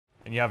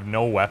And you have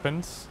no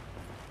weapons?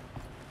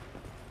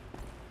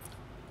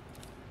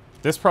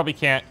 This probably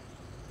can't...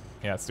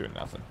 Yeah, it's doing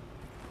nothing.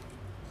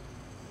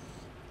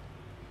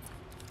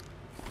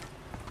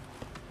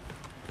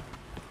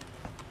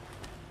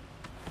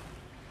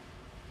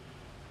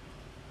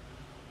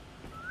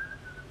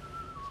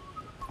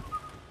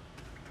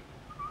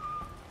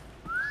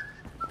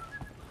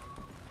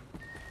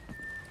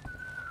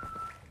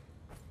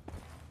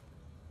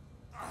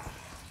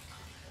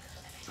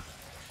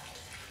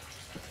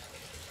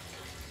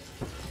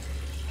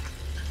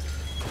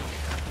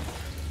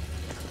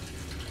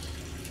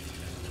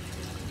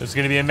 This is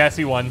gonna be a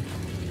messy one.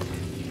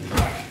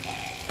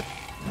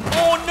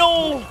 Oh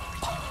no!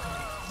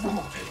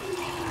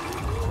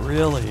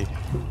 Really?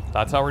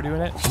 That's how we're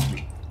doing it?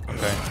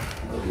 Okay.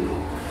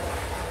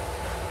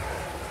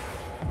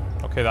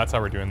 Okay, that's how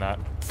we're doing that.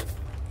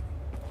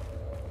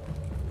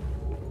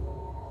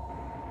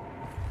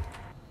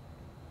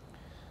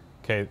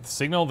 Okay, the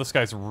signal, this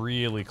guy's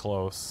really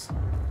close.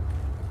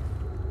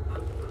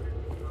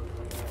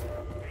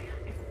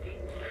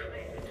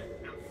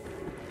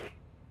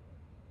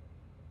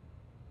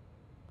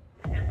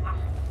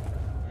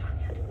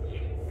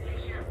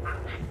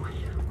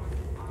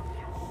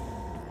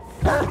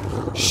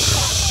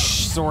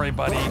 Sorry,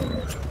 buddy.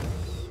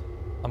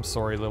 I'm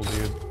sorry, little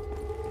dude.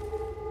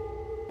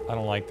 I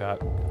don't like that.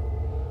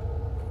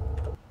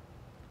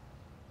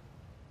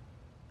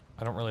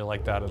 I don't really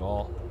like that at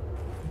all.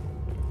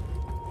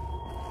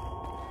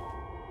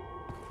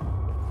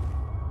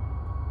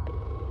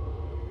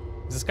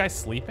 Is this guy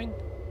sleeping?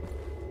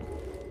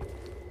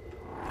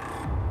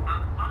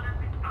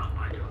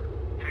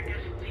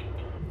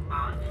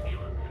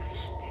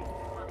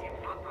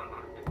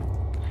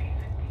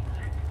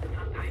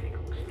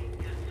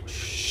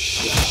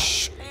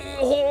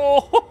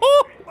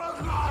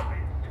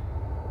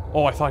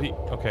 Oh, I thought he...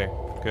 Okay,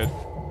 good.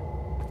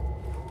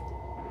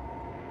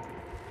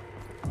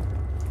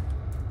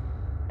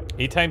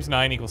 Eight times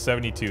 9 equals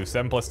 72.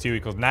 7 plus 2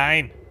 equals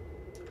 9.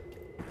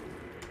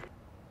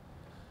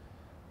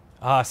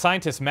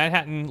 Scientists,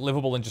 Manhattan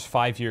livable in just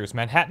 5 years.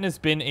 Manhattan has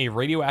been a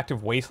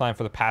radioactive wasteland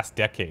for the past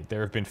decade.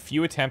 There have been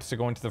few attempts to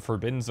go into the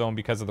forbidden zone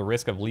because of the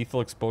risk of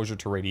lethal exposure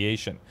to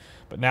radiation.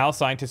 But now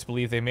scientists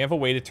believe they may have a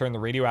way to turn the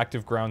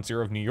radioactive ground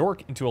zero of New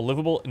York into a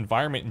livable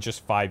environment in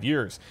just 5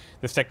 years.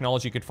 This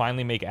technology could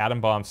finally make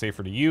atom bombs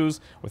safer to use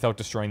without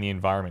destroying the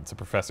environment, said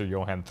Professor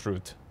Johann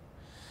Truth.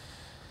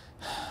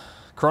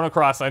 Chrono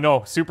Cross, I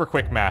know, super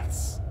quick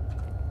maths.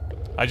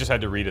 I just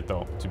had to read it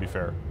though, to be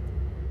fair.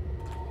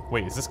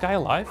 Wait, is this guy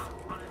alive?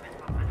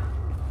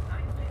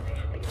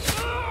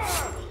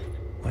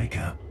 Wake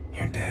up,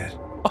 you're dead.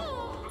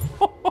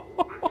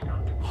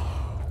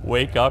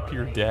 Wake up,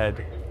 you're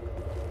dead.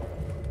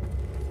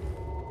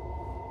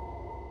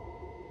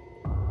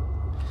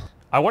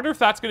 I wonder if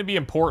that's going to be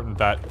important,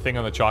 that thing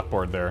on the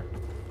chalkboard there.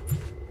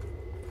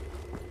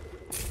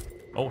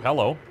 Oh,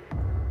 hello.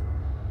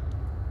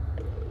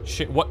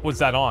 Shit, what was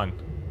that on?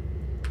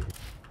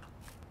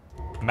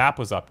 Map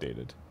was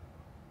updated.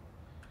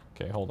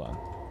 Okay, hold on.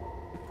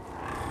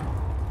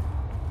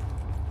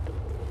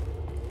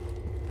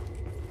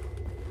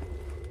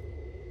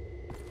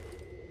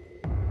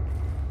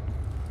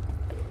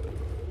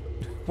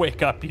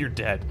 Wake up, you're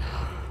dead.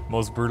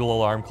 Most brutal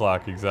alarm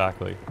clock,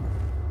 exactly.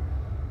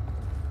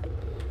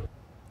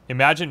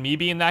 Imagine me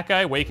being that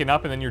guy, waking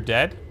up and then you're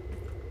dead.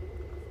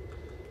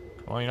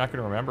 Well, you're not going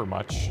to remember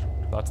much.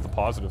 That's the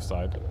positive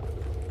side.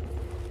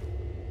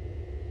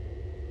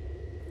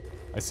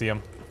 I see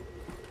him.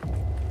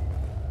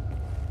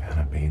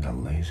 Gotta be the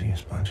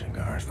laziest bunch of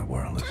guards the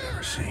world has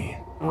ever seen.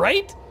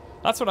 Right?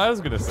 That's what I was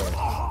going to say.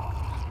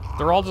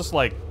 They're all just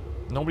like,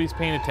 nobody's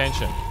paying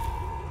attention.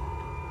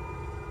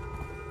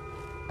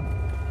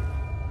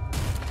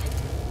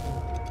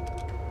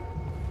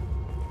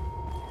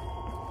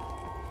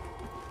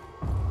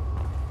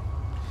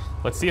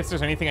 Let's see if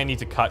there's anything I need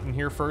to cut in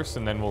here first,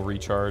 and then we'll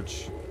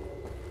recharge.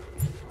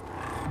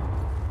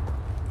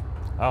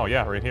 Oh,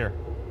 yeah, right here.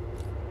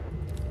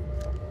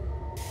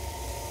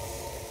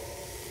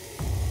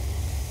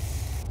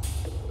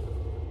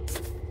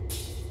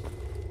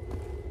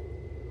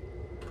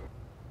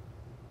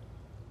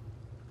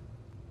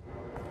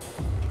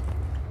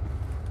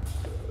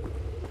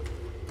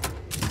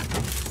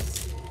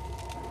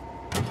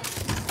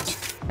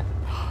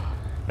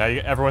 Now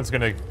everyone's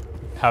gonna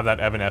have that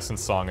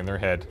Evanescence song in their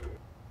head.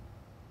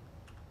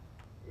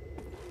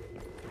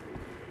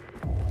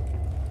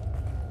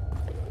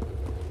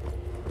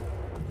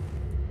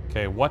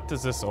 Okay, what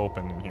does this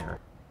open in here?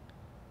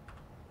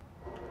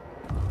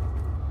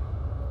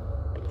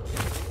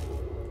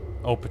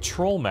 Oh,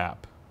 patrol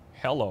map.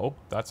 Hello,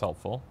 that's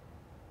helpful.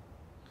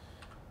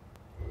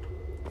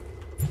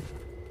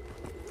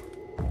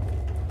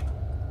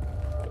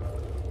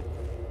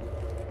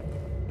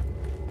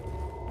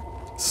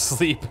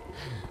 Sleep,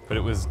 but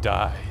it was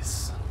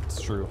dies.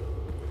 It's true.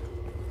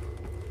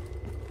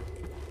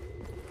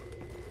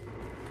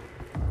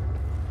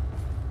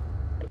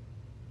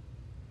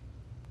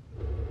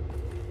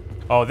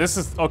 Oh, this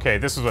is... Okay,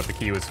 this is what the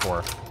key was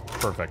for.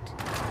 Perfect.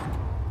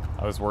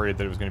 I was worried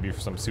that it was going to be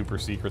some super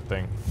secret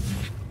thing.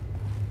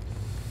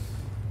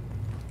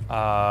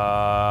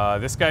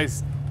 This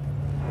guy's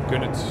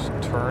gonna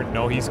turn.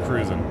 No, he's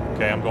cruising.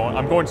 Okay, I'm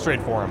going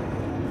straight for him.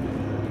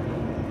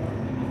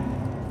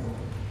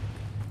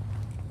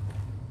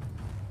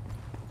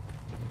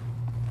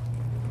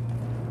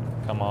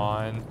 Come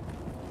on.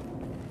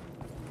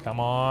 Come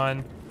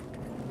on.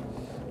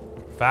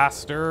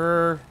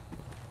 Faster.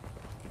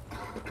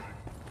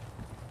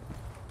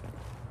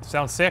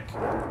 Sounds sick.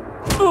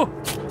 Ooh.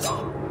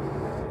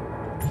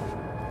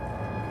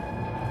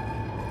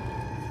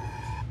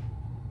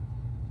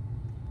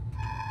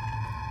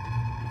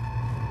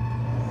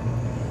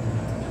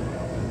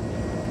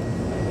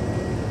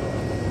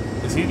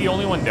 Is he the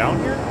only one down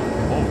here?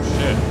 Oh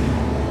shit.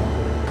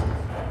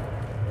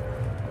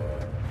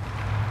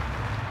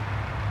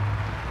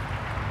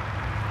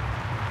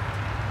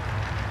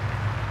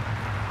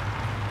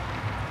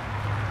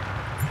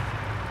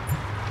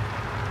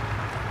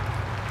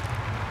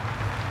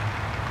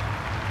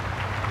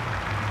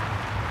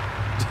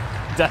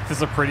 Death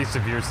is a pretty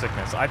severe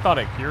sickness. I thought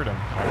I cured him,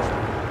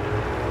 actually.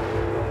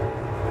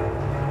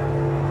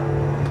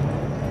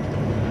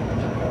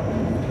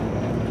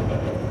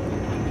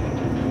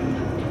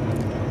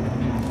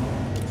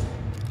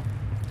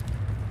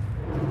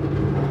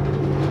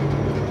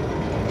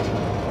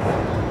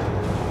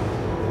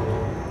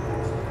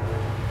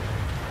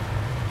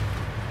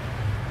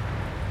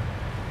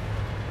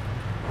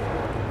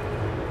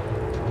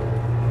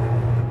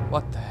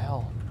 What the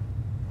hell?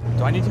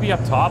 Do I need to be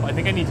up top? I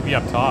think I need to be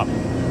up top.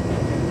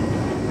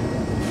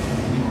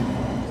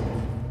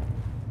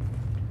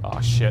 Oh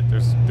shit,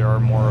 there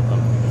are more of them.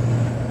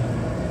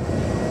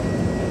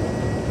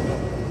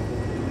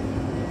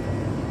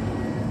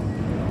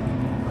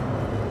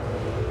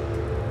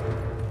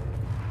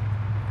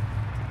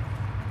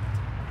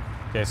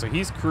 Okay, so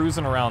he's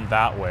cruising around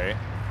that way.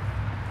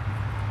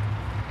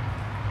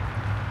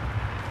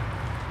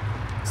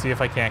 See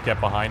if I can't get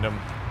behind him.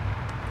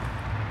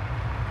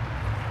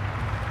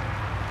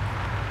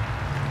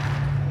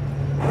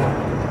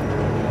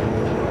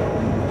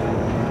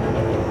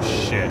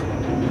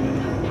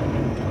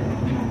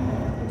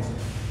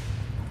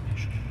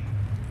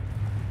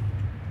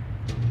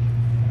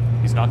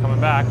 Not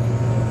coming back.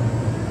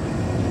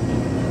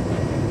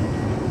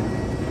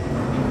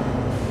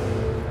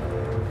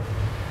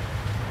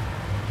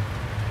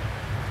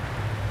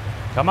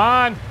 Come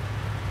on.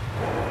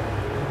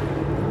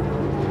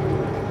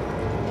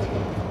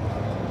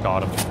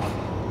 Got him.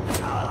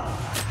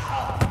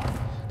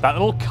 That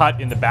little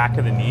cut in the back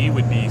of the knee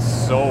would be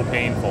so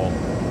painful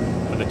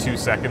for the 2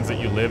 seconds that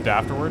you lived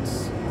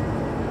afterwards.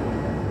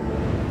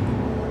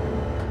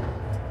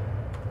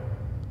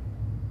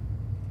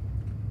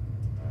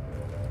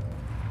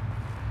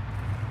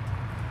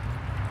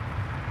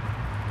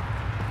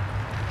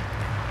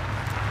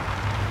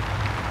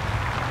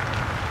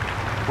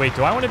 Wait,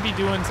 do I want to be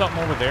doing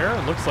something over there?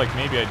 It looks like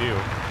maybe I do.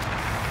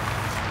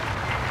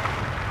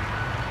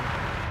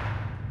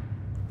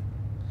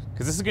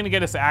 Because this is going to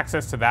get us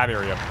access to that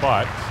area,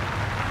 but...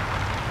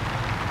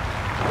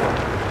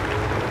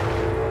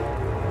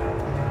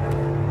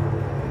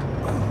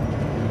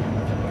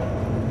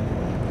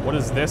 what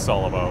is this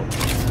all about?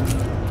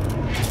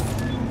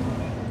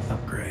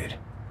 Upgrade.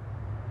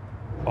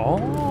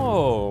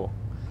 Oh!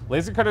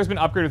 Laser cutter has been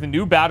upgraded with a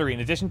new battery. In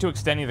addition to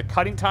extending the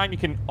cutting time, you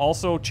can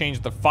also change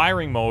the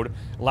firing mode,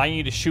 allowing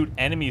you to shoot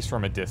enemies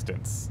from a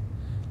distance.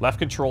 Left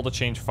control to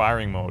change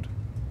firing mode.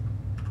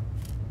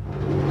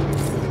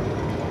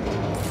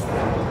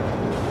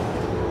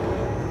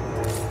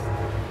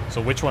 So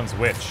which one's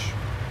which?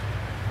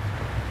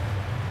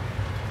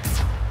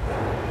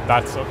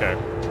 That's okay.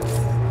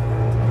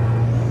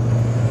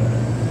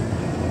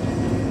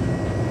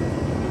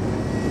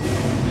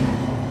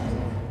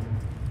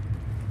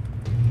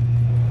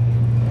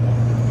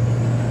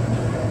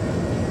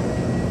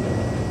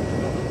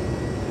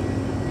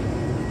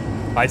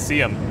 I see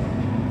him.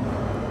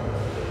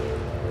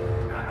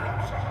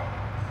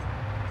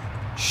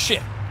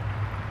 Shit.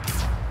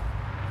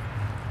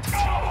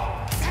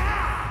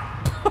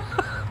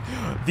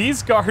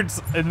 These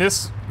guards in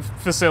this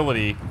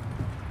facility,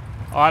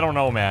 I don't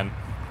know, man.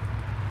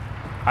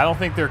 I don't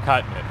think they're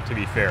cutting it, to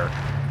be fair.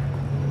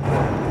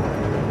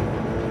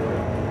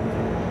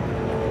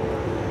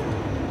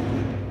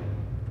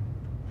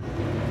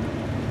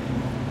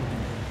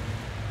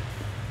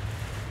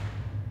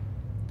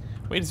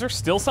 Wait, is there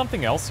still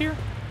something else here?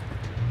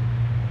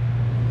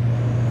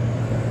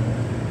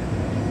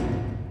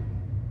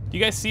 Do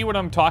you guys see what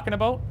I'm talking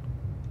about?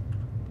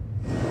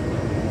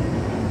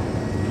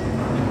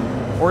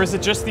 Or is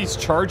it just these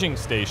charging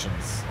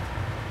stations?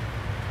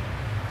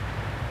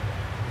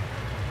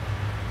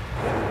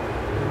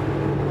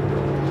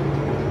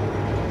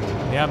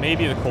 Yeah,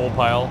 maybe the coal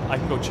pile. I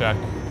can go check.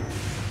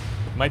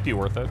 Might be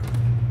worth it.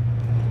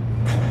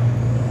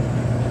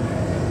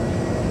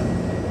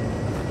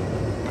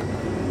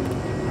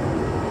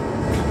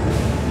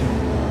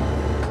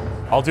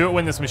 I'll do it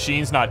when this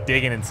machine's not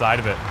digging inside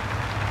of it.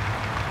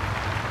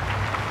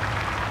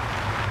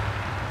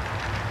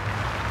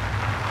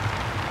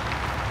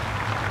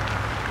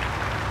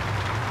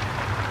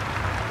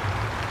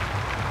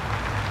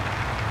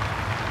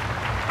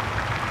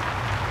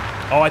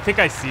 Oh, I think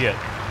I see it.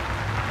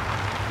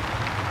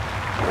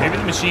 Maybe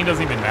the machine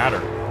doesn't even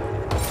matter.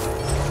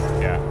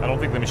 Yeah, I don't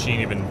think the machine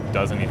even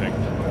does anything.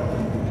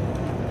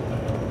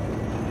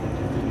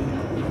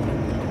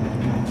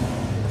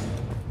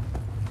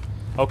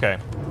 Okay.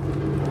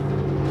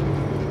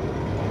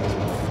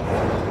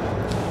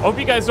 I hope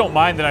you guys don't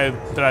mind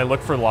that I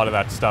look for a lot of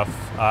that stuff.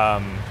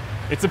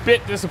 It's a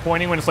bit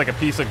disappointing when it's like a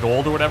piece of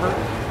gold or whatever,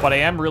 but I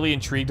am really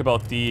intrigued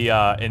about the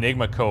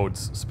Enigma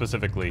codes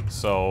specifically.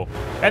 So,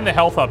 and the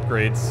health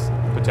upgrades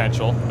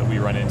potential that we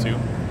run into.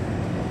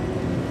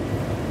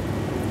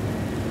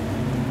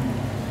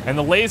 And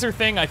the laser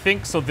thing, I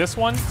think, so this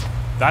one,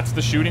 that's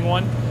the shooting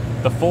one.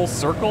 The full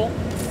circle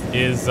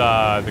is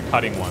the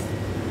cutting one.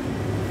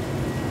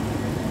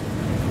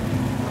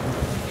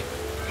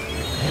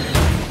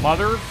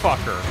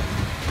 Motherfucker.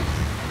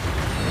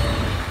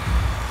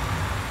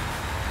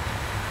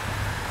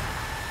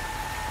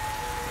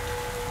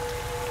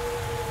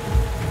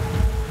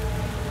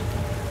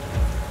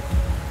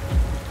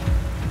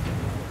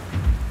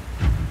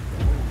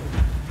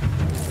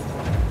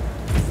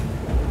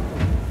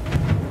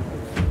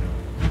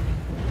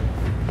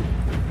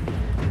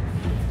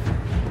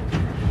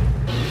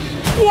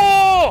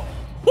 Whoa!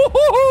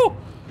 Woo-hoo-hoo!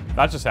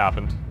 That just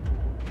happened.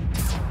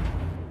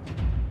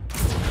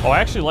 Oh, I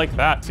actually like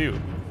that,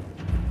 too.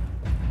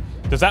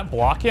 Does that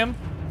block him?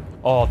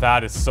 Oh,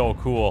 that is so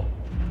cool.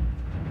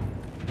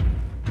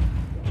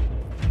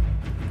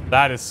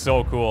 That is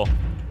so cool.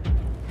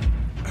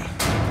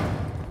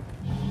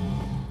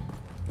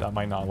 That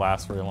might not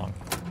last very long.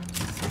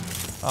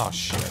 Oh,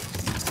 shit.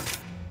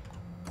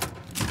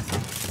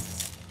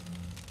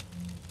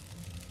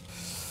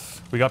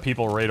 We got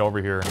people right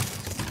over here.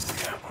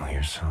 Well,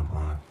 here's some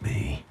block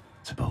B.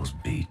 Suppose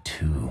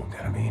B2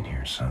 gotta be in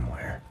here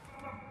somewhere.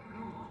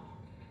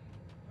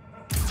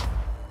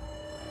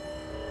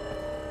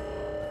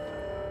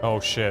 Oh,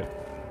 shit.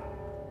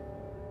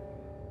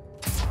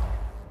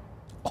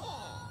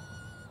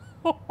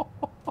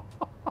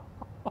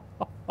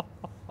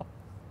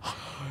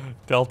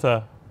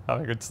 Delta,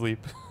 have a good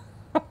sleep.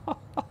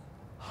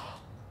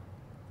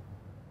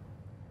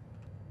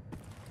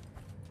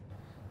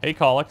 Hey,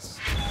 Colix.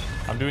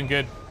 I'm doing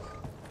good.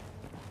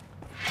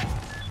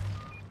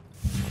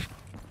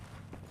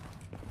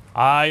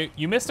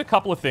 You missed a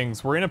couple of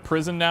things. We're in a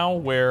prison now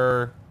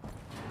where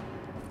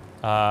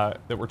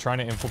that we're trying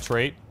to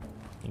infiltrate.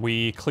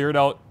 We cleared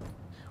out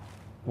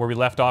where we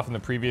left off in the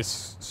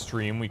previous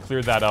stream. We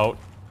cleared that out.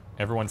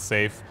 Everyone's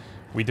safe.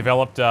 We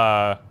developed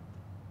a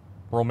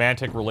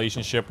romantic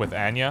relationship with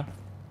Anya.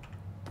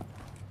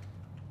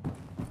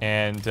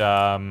 And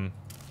Anya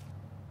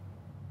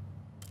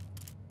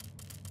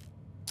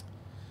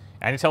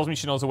tells me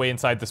she knows a way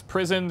inside this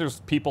prison.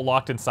 There's people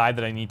locked inside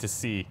that I need to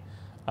see.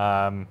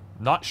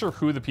 Not sure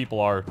who the people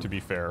are, to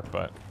be fair,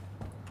 but...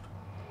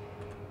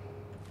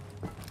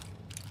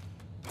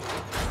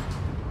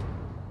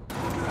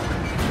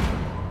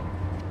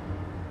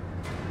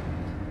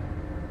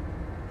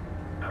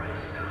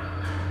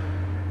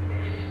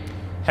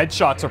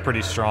 Headshots are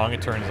pretty strong,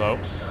 it turns out.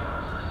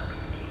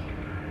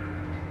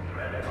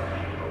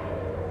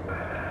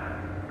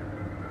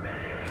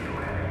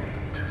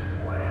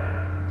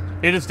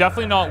 It is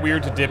definitely not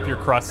weird to dip your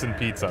crusts in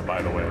pizza,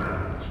 by the way.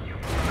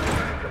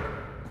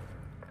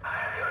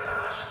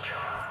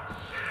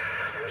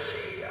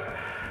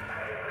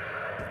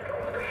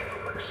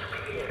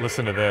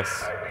 Listen to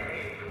this.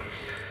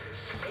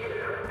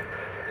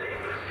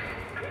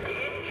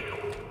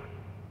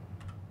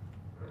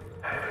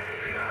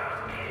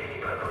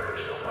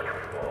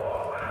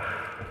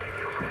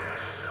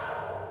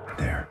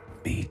 There,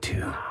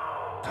 B2.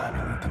 Time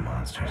to let the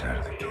monsters out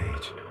of the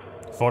cage.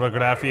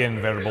 Fotografia and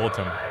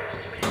verboten.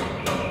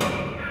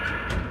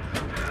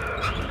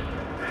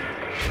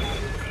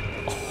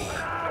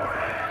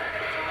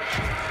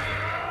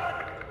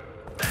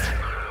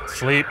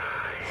 Sleep.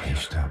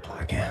 Leashed up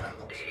like animals.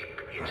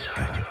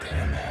 Gotta get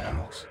them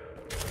animals.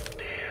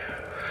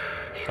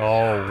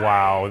 Oh,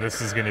 wow.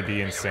 This is gonna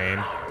be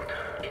insane.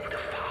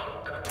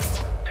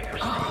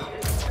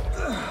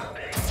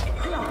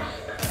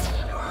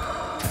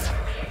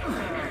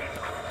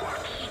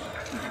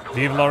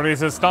 Vive la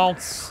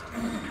résistance!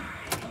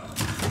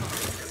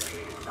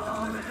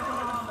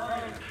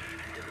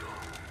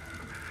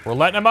 We're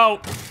letting him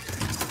out!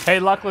 Hey,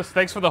 Luckless,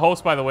 thanks for the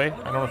host, by the way.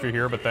 I don't know if you're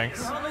here, but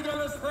thanks.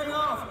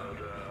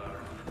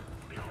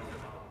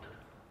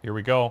 Here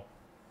we go.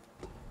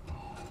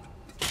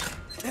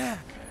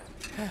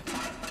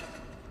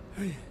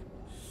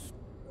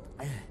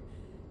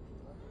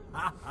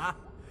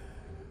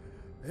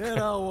 Here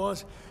I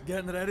was,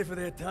 getting ready for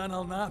the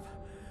eternal nap.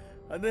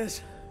 And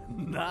this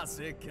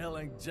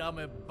Nazi-killing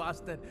jammy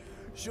bastard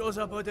shows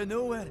up out of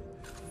nowhere.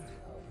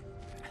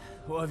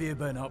 What have you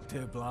been up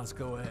to,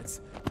 Blazkowicz?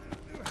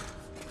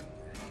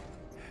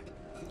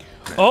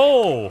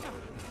 Oh!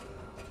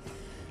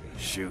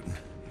 Shooting,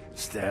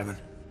 stabbing,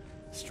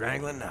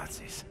 strangling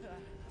Nazis.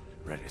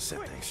 Ready to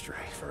set things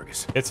straight,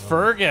 Fergus. It's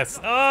Fergus!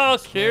 Oh,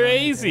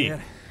 crazy!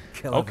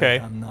 Kill Okay.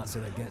 every damn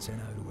Nazi that gets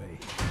in our way.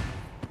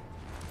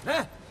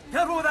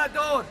 Careful with that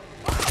door!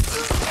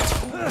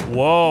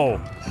 Whoa.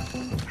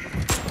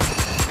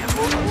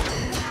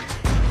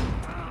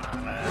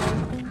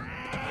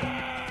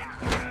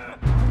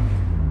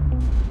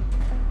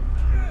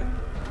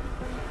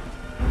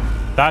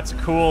 That's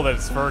cool that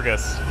it's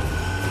Fergus.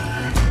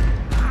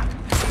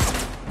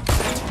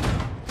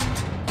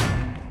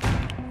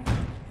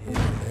 Here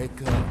they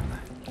come.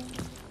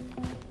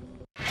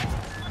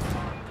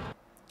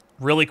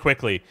 Really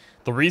quickly,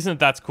 the reason that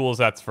that's cool is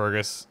that's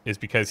Fergus is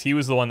because he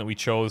was the one that we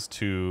chose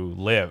to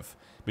live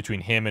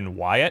between him and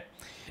Wyatt.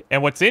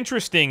 And what's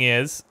interesting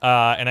is,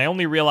 and I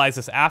only realized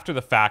this after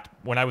the fact,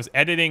 when I was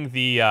editing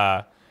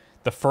the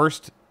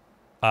first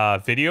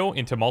video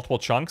into multiple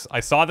chunks, I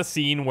saw the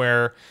scene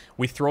where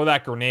we throw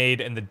that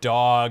grenade and the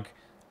dog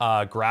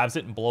grabs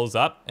it and blows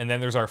up, and then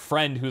there's our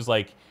friend who's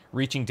like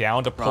reaching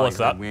down to pull us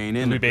up.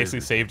 We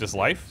basically saved his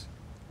life.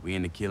 We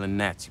in the killing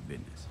Nazi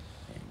business.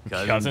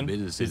 Cousin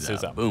business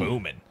is a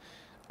booming.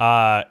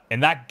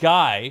 And that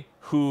guy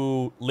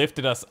who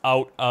lifted us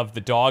out of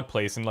the dog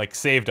place and like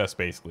saved us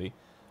basically,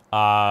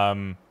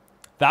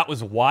 that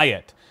was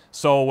Wyatt.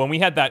 So when we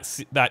had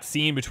that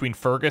scene between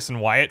Fergus and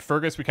Wyatt,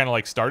 Fergus we kind of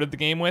like started the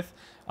game with.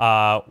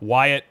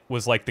 Wyatt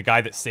was like the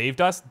guy that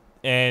saved us,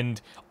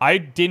 and I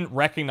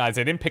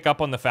didn't pick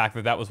up on the fact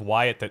that that was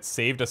Wyatt that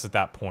saved us at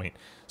that point.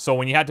 So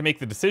when you had to make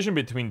the decision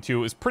between the two,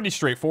 it was pretty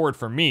straightforward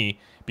for me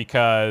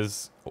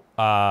because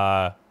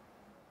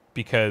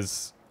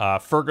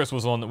Fergus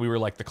was the one that we were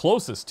like the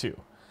closest to.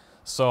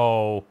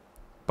 So,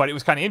 but it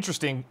was kind of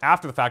interesting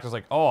after the fact. I was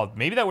like, oh,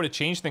 maybe that would have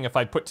changed things if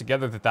I'd put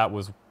together that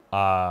was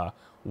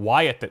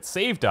Wyatt that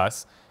saved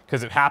us,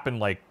 because it happened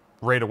like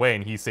right away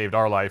and he saved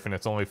our life and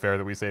it's only fair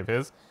that we save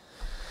his.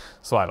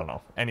 So I don't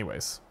know.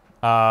 Anyways,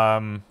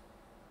 yeah.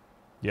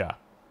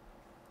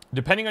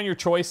 Depending on your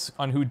choice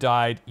on who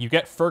died, you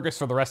get Fergus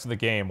for the rest of the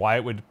game.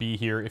 Wyatt would be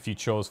here if you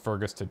chose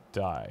Fergus to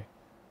die.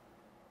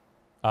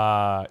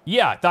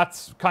 Yeah,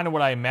 that's kind of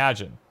what I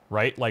imagine,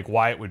 right? Like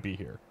Wyatt would be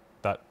here.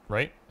 That,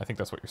 right? I think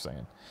that's what you're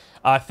saying.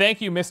 Thank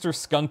you, Mr.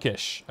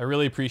 Skunkish. I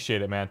really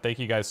appreciate it, man. Thank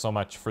you guys so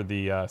much for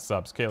the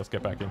subs. Okay, let's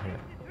get back in here.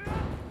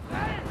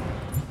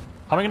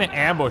 How am I going to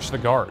ambush the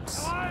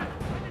guards?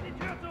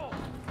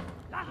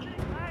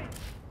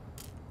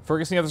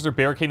 Fergus and the others are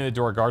barricading the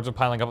door. Guards are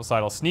piling up outside.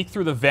 I'll sneak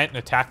through the vent and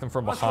attack them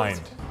from behind.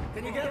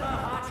 Can you get that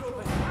hatch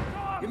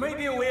open? You might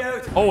be a way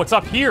out. Oh, it's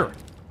up here.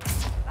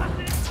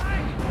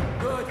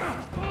 Good.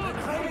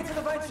 Climb into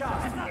the vent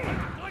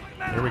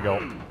shaft. Here we go.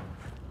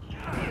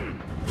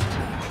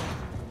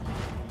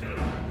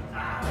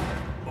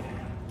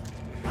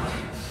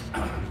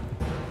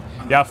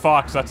 Yeah,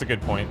 Fox, that's a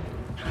good point.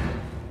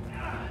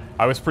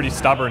 I was pretty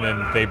stubborn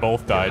and they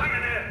both died.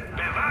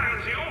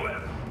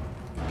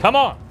 Come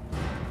on!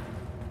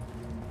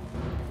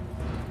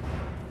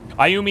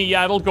 Ayumi,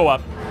 yeah, it'll go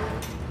up.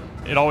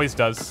 It always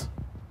does.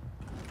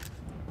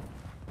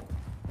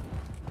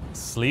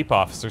 Sleep,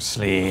 officer,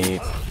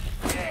 sleep.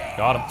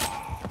 Got him.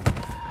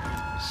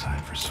 Sign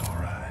for sore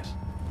eyes.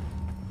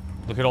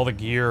 Look at all the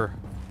gear.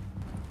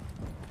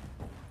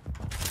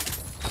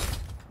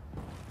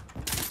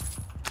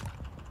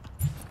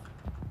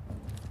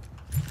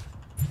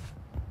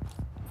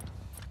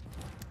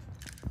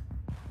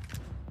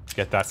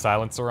 Get that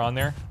silencer on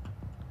there,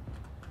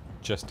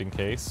 just in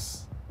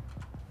case.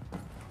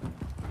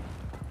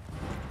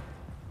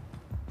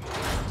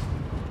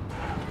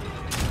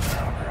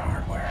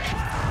 Hardware.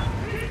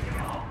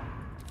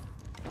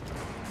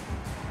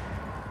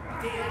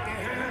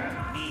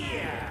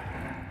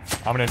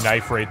 I'm gonna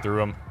knife right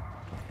through him.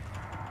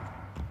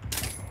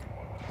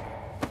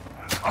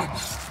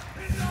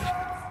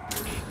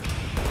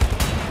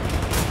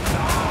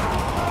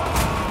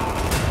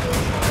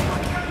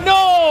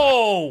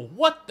 No!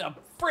 What the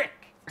frick?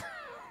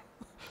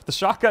 The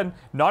shotgun,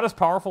 not as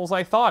powerful as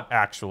I thought,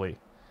 actually.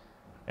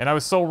 And I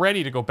was so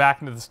ready to go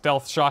back into the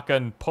stealth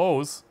shotgun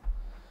pose.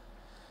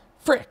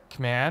 Frick,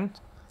 man.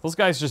 Those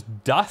guys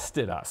just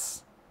dusted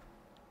us.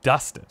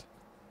 Dusted.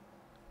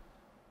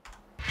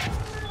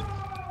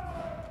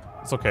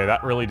 It's okay,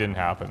 that really didn't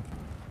happen.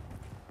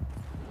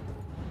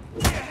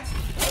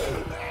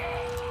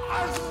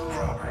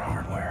 Proper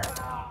hardware.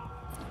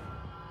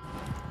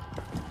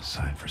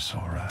 Sign for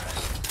sore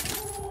eyes.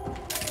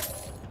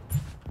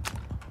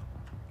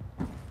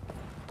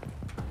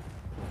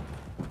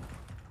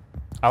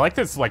 I like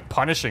this, like,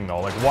 punishing, though.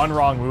 Like, one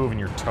wrong move and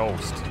you're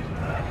toast.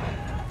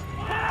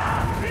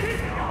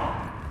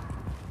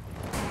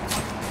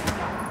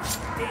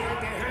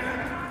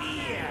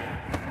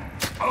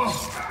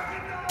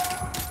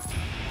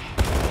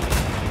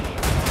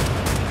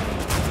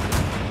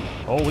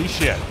 Holy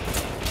shit.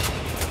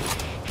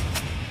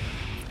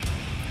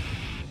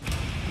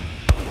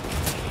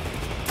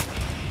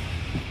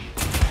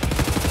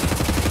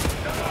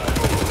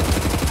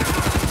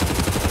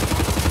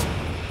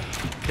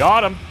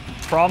 Got him.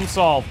 Problem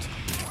solved.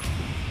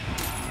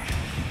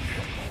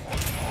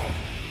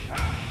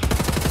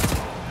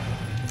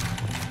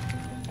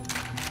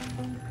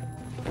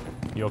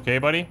 You okay,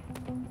 buddy?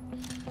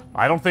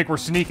 I don't think we're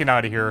sneaking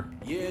out of here.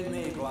 You and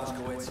me,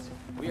 Blaskowitz.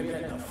 We're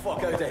getting the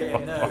fuck out of here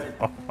now.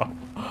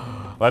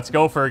 Let's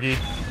go, Fergie.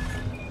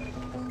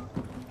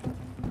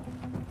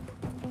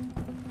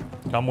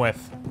 Come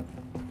with.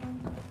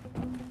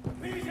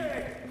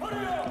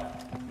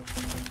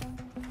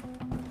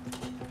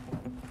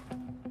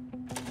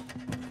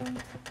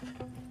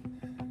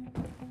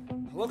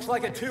 Looks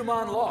like a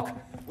two-man lock.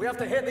 We have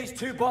to hit these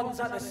two buttons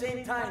at the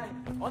same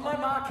time. On my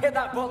mark, hit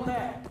that button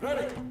there.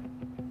 Ready?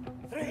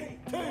 3,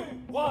 2,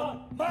 1,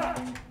 mark!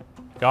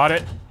 Got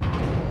it.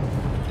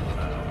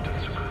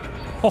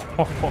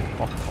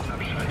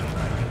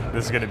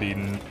 This is gonna be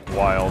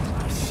wild.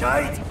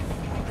 Shite!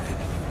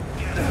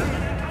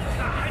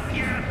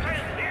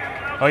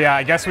 Oh yeah,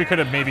 I guess we could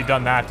have maybe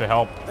done that to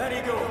help. There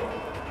you go.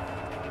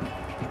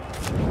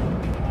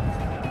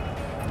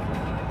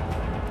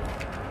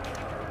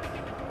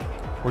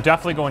 We're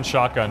definitely going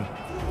shotgun.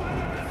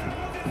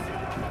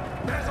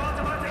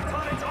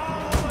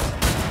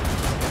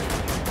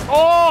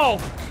 Oh!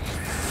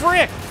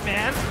 Frick,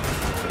 man!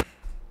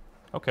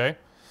 Okay.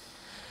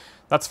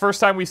 That's the first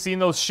time we've seen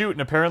those shoot,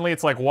 and apparently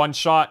it's like one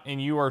shot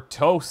and you are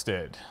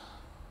toasted.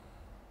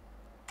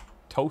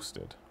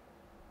 Toasted.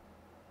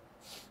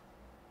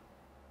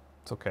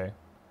 It's okay.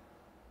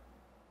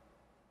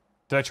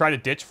 Did I try to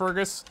ditch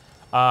Fergus?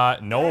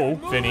 No,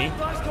 Vinny.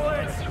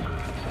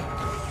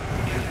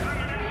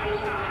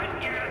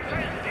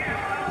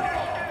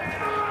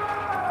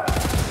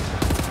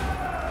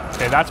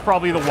 Okay, that's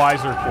probably the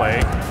wiser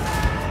play.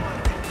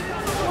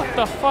 What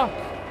the fuck?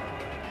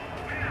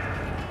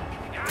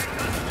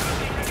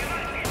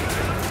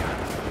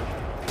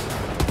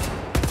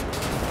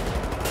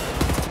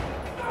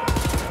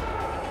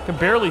 I can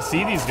barely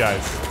see these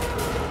guys.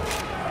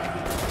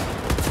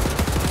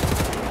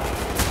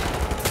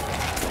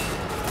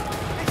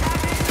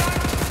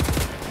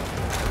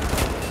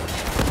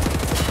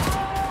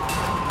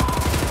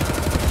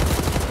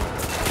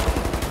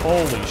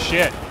 Holy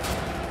shit.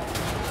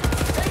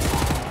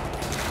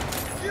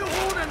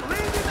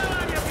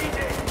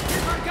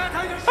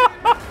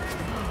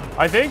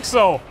 I think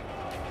so.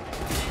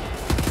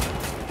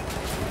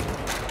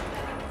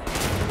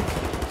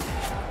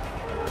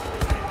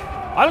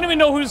 I don't even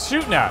know who's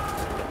shooting at.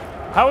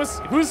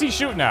 Who's he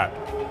shooting at?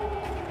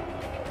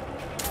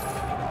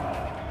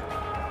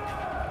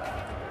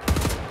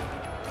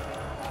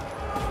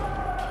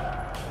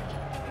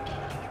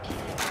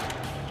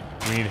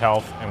 We need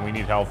health, and we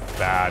need health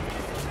bad.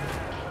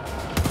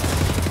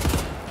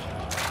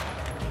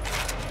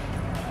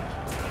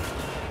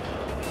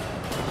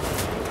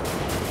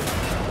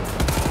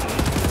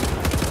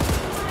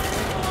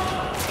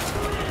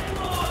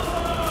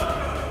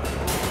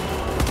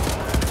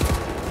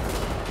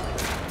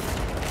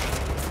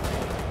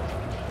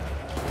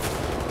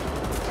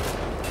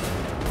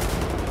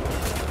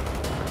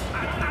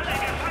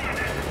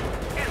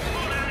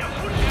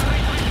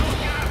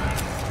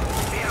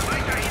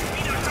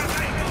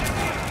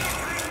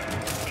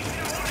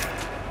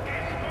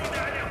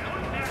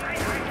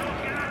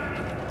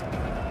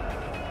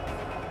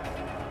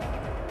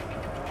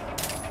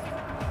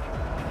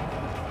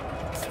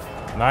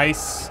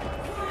 Nice.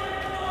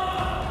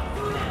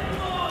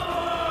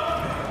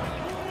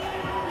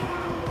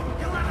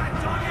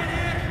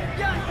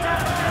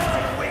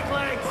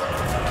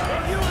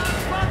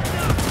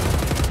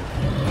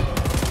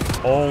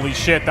 Holy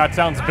shit, that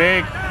sounds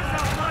big.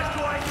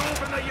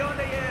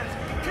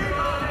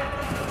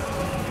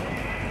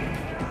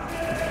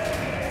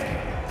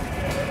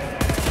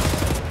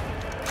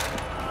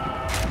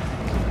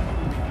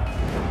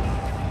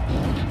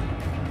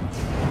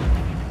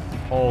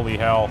 Holy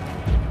hell.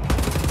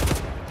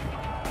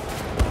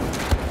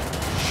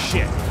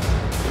 Shit.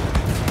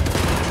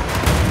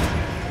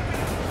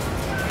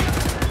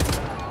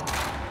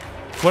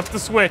 Flip the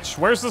switch.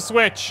 Where's the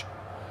switch?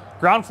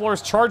 Ground floor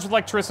is charged with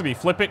electricity.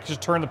 Flip it to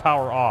turn the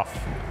power off.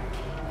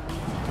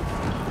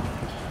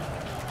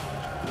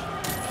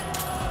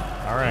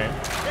 Alright.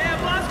 Yeah,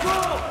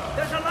 Blasco!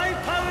 There's a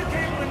live power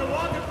cable in the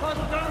water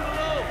puddle down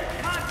below.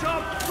 Can't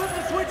jump. Flip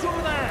the switch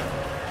over there.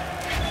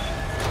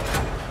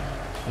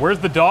 Where's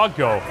the dog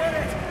go?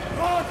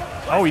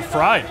 Oh, he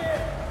fried.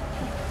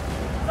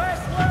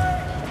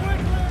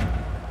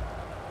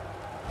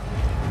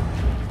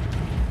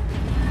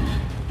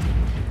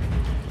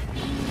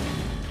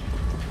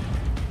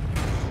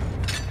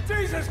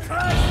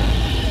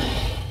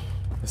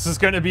 This is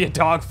going to be a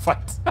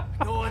dogfight.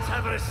 No one's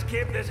ever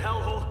escaped this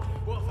hellhole.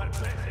 What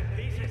for bits and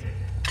pieces?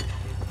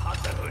 Hot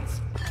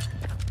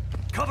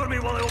cover me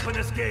while I open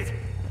this gate.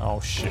 Oh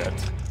shit.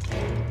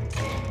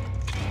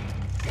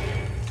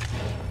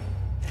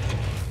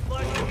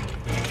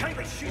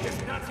 Kindly shoot this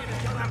Nazi in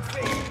his goddamn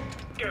face.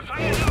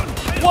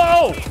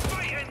 Whoa!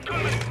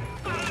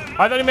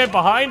 I thought he meant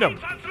behind him.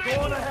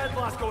 Go on ahead,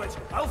 Blazkowicz.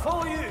 I'll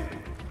follow you.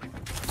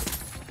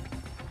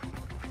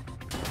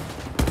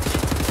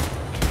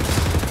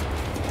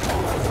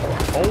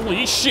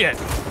 Holy shit.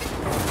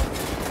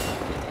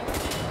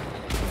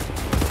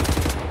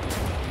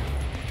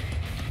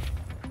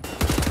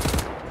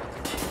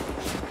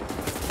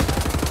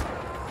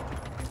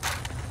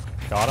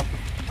 Got him.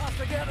 Have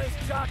to get this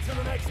jack to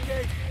the next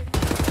gate.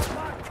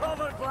 Not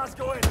covered,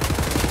 Blazkowicz.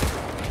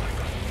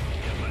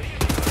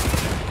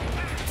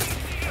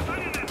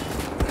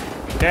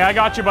 Okay, I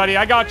got you, buddy.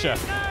 I got you.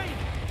 Beat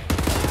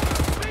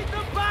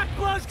them back,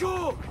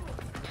 Glasgow!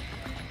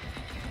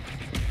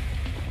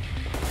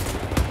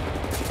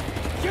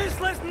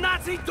 Useless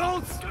Nazi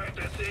dolts!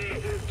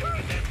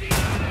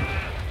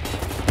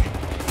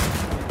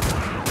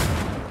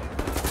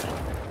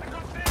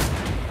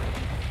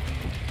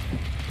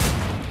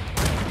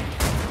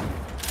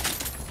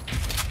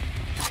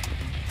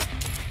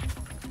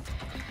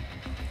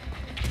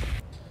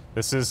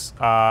 This is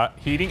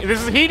heating.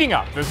 This is heating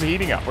up. This is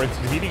heating up. It's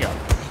heating up.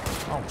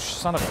 Oh,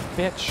 son of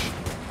a bitch.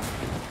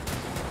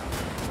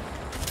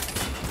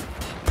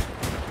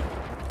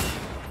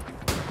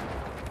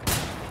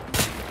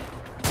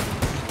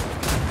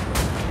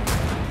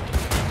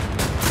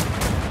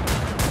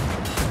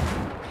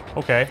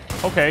 Okay.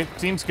 Okay.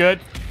 Seems good.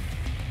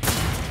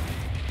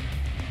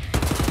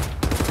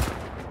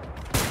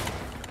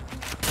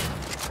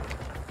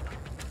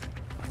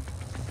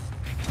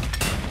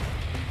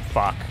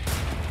 Fuck.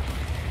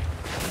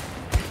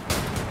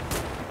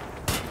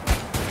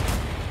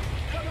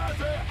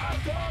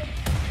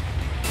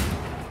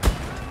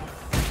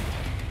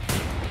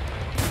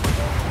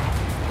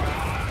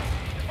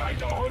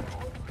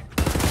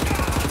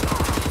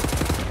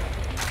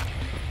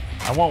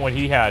 I want what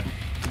he had.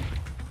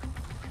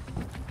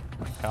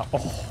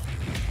 Oh.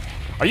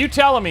 Are you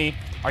telling me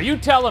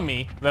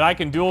that I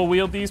can dual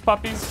wield these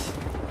puppies?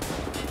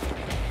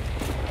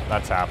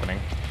 That's happening.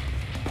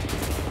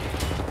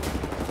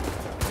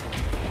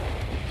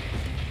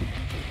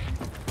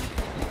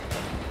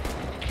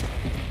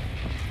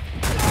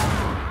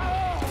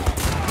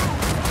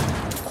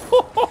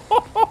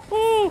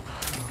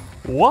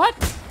 What?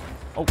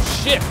 Oh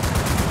shit.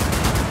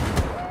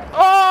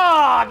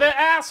 Ah, the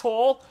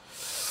asshole.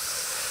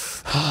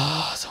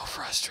 So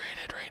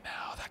frustrated right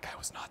now. That guy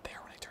was not there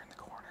when I turned the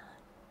corner.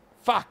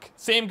 Fuck.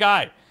 Same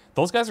guy.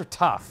 Those guys are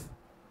tough.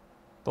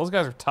 Those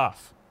guys are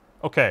tough.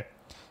 Okay.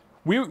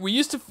 We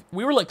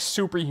were like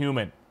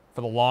superhuman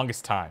for the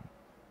longest time.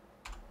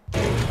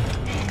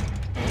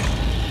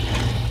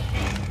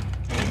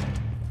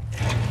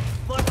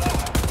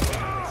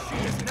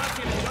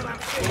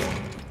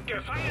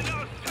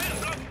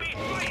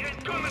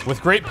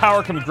 With great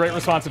power comes great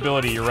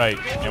responsibility, you're right.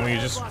 And we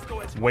just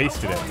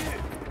wasted it.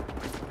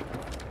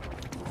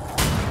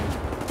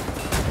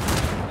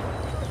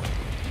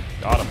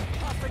 Got him.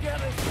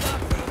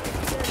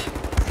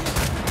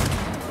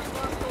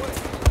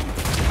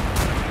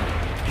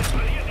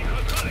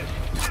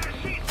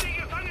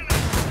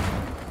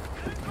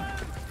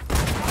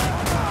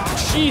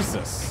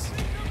 Jesus.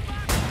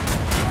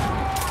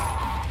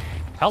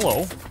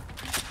 Hello.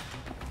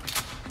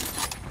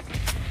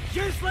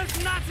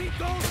 Useless Nazi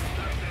ghost!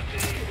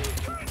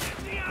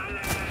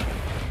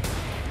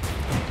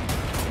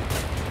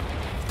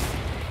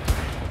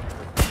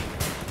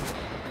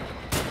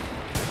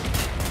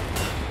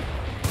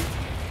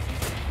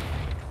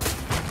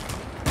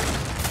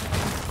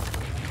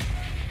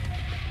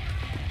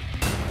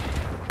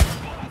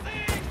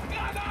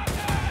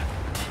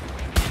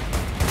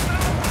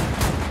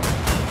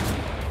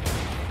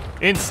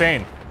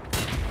 Insane.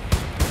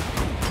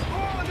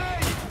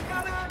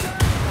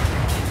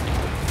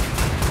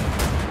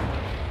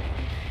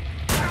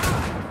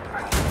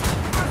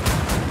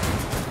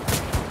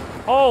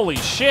 Holy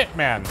shit,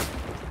 man.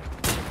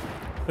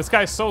 This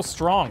guy's so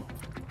strong.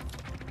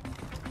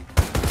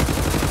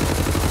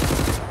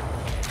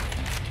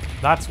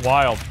 That's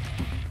wild.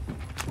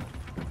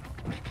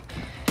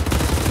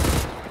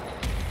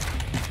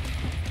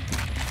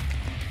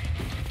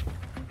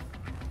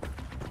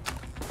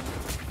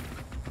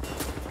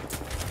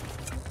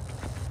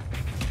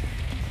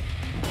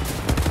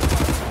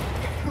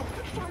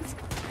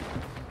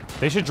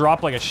 They should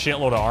drop like a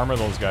shitload of armor,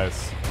 those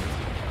guys.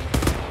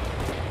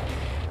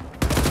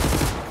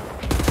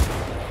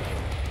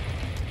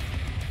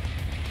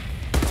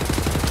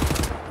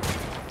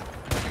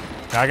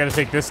 Now I gotta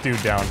take this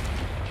dude down.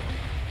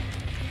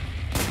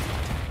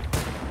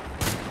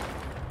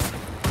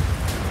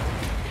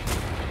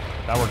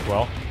 That worked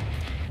well.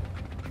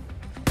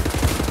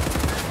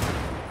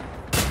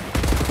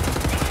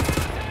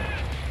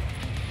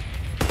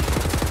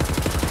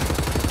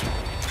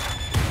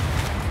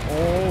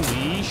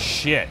 Holy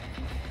shit.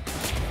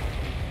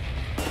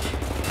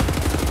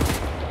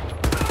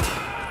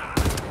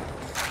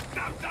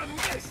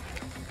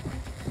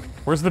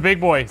 Where's the big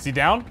boy? Is he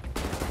down?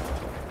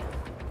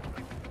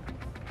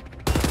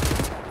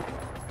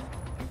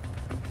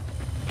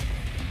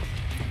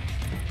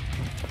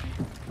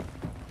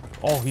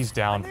 Oh, he's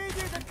down. I need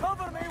you to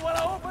cover me while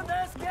I open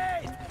this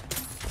gate.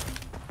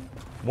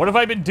 What have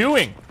I been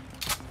doing?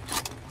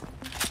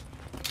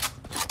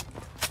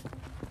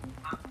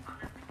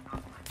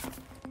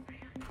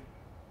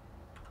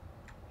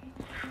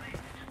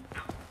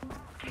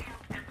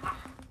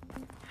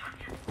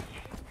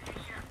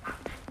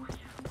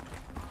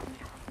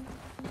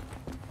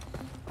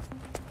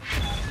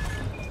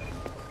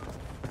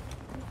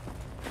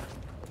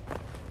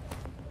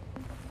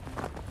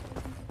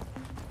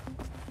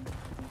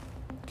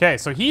 Okay,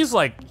 so he's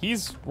like,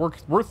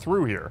 we're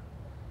through here.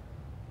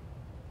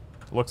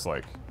 Looks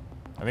like.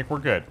 I think we're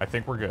good. I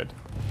think we're good.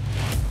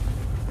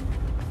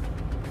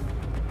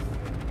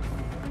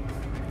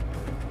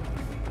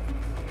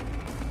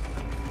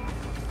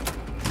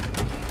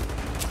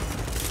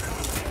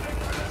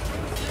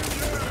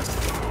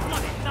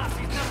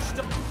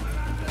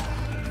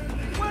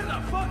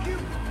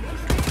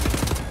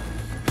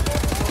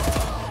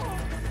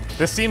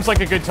 This seems like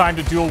a good time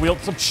to dual wield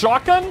some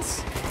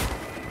shotguns.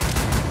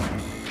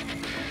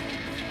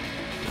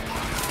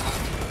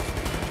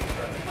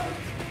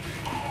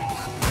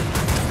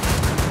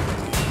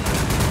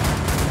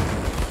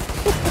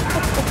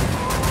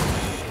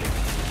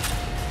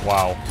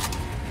 Wow.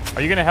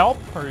 Are you gonna help?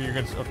 Or are you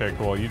gonna... Okay,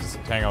 cool. You just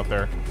hang out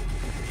there.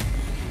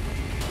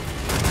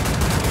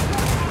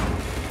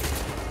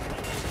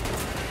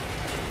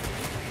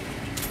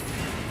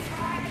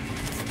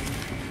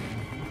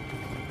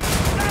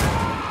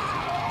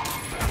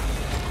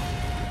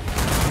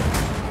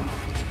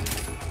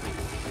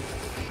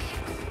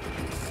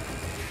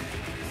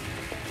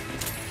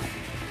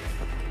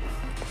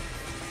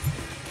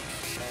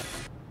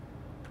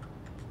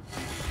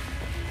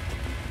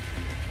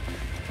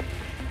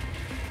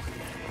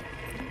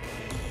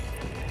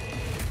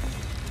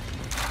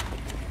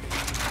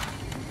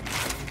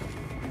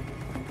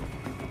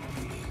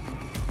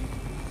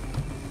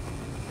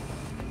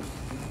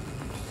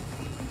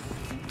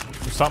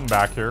 Something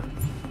back here.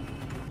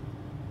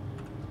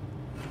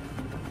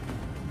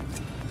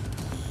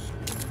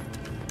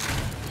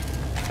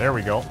 There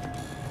we go.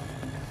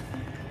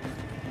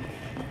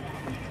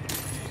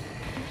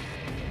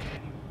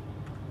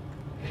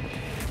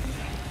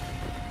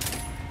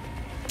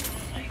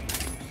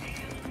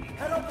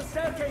 Head up the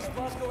staircase,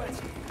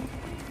 Blazkowicz.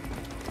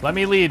 Let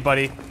me lead,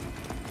 buddy.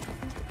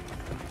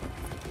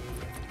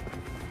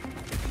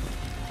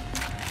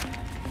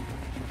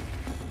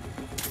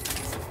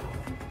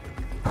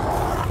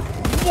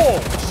 Whoa,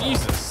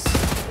 Jesus.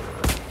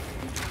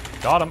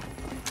 Got him.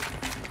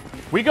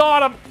 We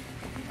got him.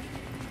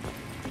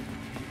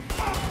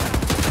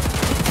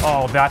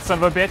 Oh, that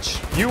son of a bitch.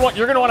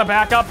 You're gonna want to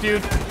back up,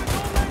 dude.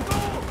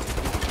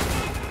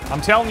 I'm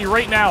telling you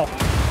right now.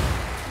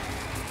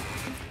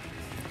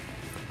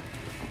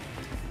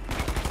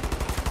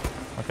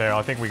 Okay,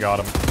 I think we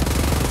got him.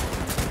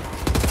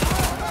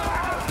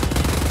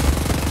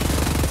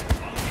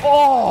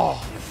 Oh,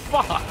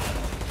 fuck.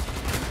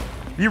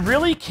 You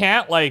really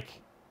can't, like...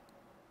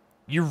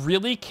 You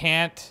really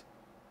can't...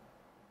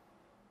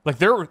 Like,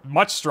 they're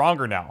much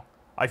stronger now.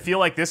 I feel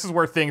like this is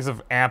where things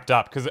have amped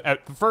up. Because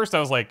at first I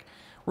was like,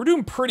 we're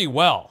doing pretty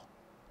well.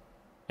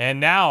 And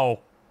now,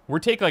 we're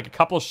taking like a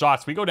couple of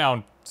shots. We go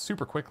down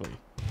super quickly.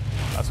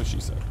 That's what she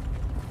said.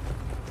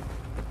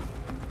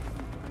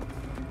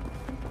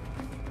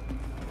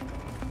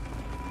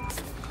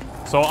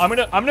 So I'm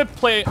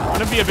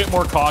gonna be a bit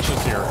more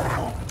cautious here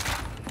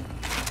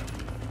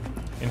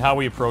in how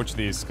we approach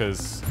these,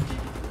 because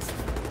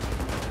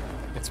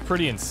it's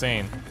pretty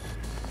insane.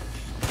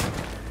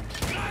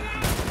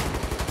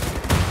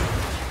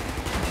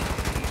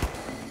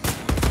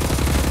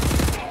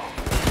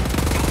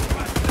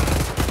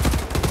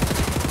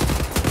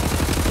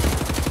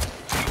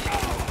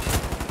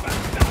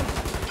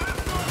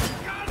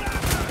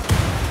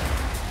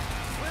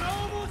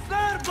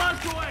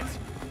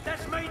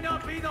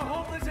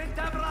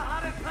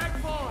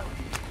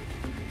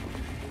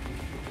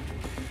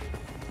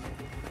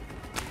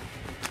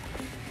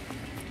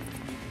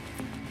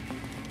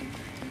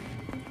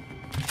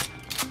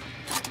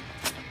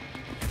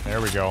 There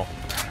we go.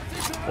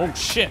 Oh,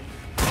 shit.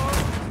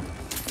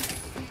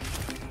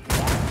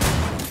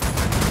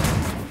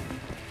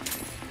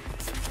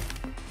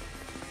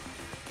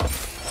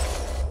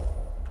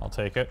 I'll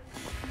take it.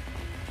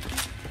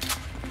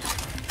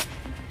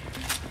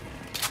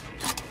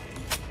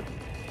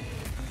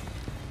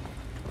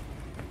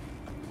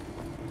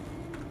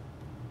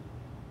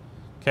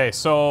 Okay,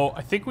 so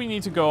I think we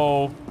need to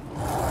go...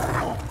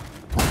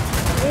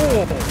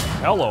 Oh,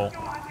 hello.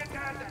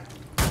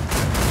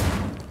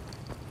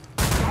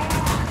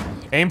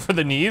 Aim for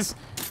the knees?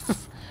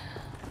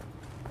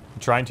 I'm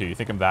trying to. You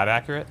think I'm that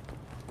accurate?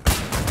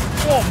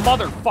 Oh,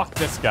 motherfuck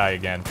this guy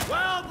again.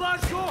 Well,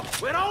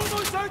 Blazko, we're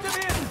almost out of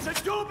here, so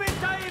don't be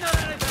dying or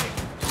anything.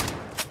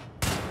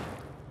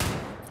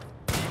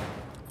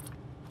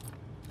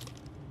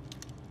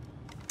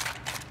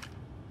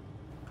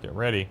 Get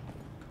ready.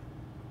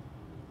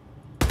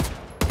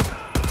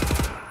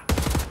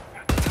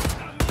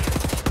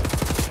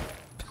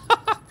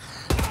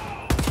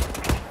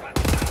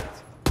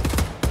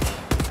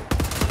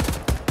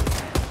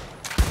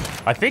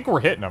 I think we're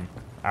hitting him,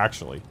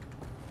 actually.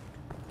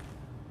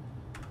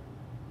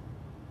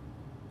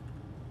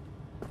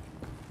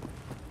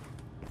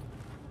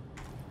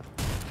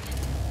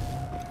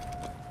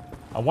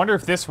 I wonder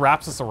if this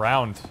wraps us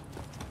around.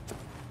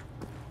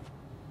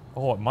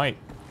 Oh, it might.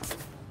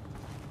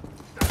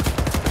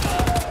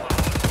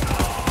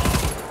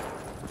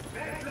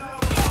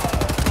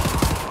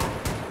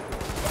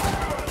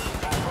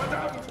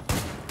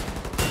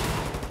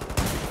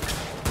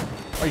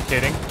 Are you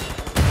kidding?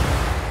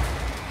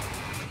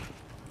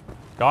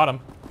 Got him.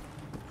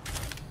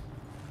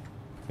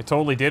 It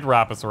totally did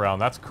wrap us around.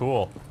 That's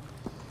cool.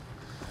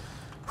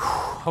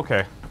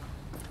 Okay.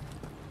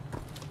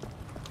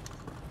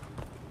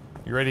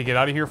 You ready to get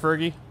out of here,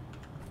 Fergie?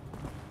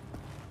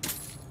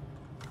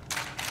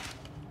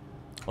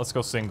 Let's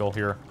go single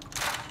here.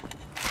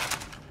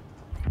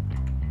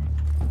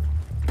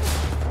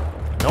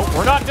 Nope,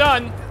 we're not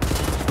done.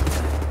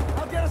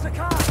 I'll get us a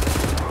car.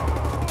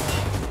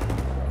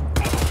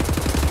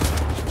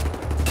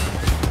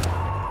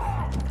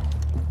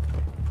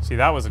 See,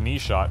 that was a knee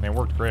shot, and it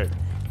worked great.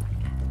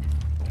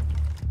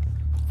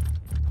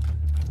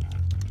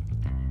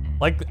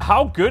 Like,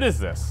 how good is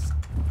this?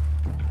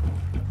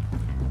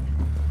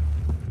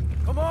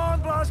 Come on,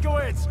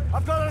 Blazkowicz.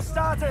 I've got it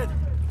started.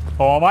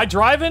 Oh, am I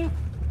driving?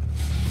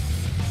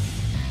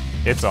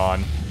 It's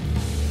on.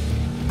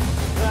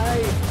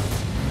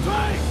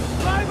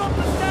 Drive up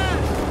the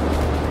stairs.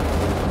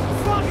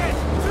 Fuck it.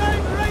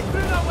 Drive right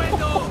through the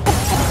window.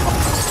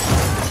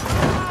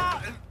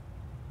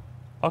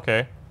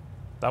 Okay.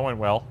 That went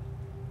well.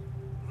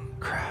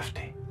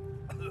 Crafty,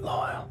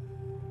 loyal,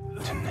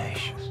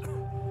 tenacious.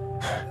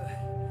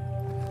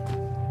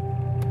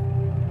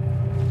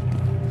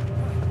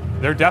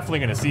 They're definitely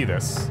gonna see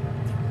this.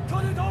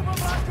 Cut it over,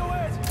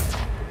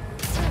 Blazkowicz.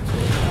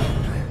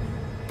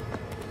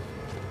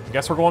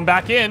 Guess we're going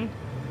back in.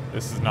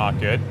 This is not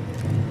good.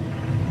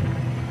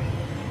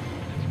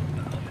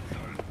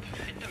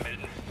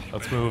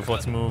 Let's move,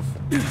 let's move.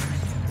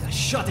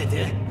 Shut it,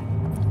 eh?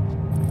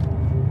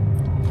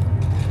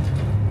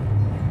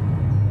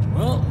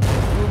 Well,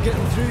 we're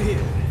getting through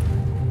here.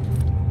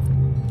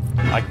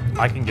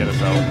 I can get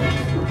us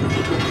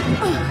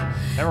out.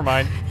 Never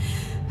mind.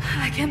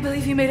 I can't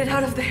believe you made it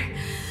out of there.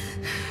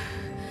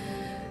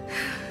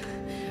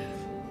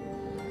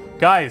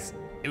 Guys,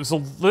 it was a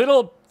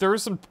little... There were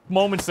some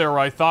moments there where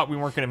I thought we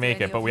weren't going to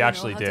make it, but we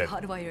actually did. How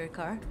to hotwire your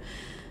car?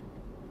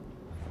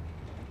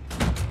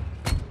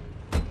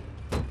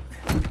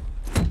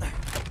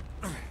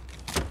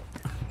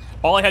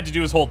 All I had to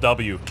do was hold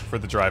W for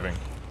the driving.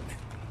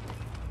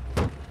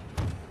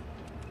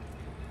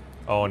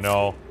 Oh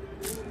no.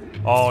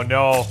 Oh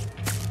no.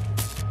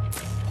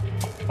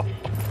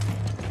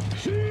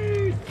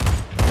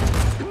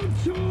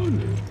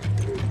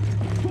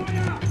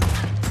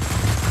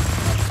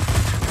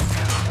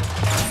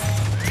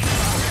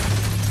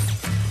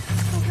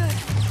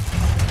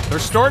 They're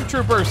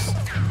stormtroopers!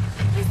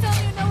 Please tell me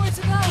you know where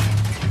to go.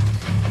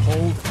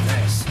 Hold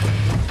this.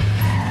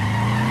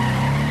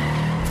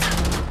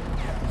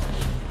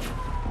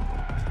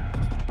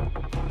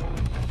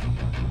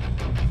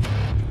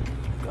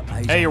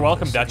 Hey, you're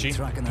welcome, Dutchie.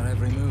 Tracking their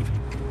every move.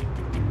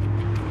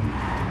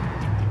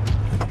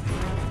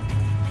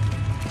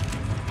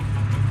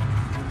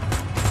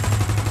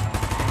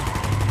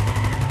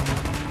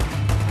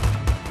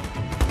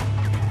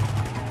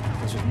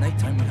 If this was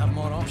nighttime, we'd have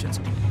more options.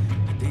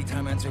 The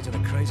daytime entry to the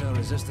Chrysler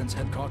Resistance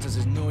headquarters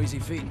is no easy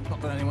feat. Not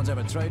that anyone's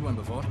ever tried one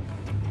before.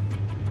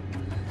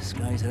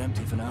 Skies are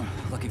empty for now.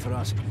 Lucky for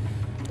us.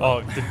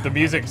 Oh, the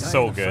music's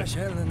so good. Fresh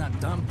air in that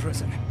damn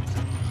prison.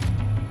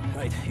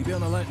 Right, you be on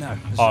the alert now.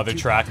 Oh, they're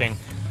tracking.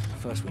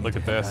 First, we Look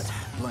need at to hit this.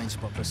 that blind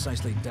spot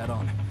precisely dead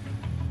on.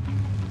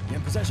 You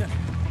in possession?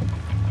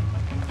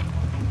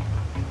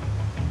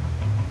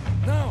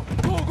 Now,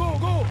 go, go,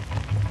 go!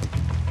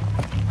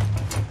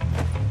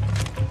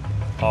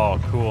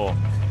 Oh, cool.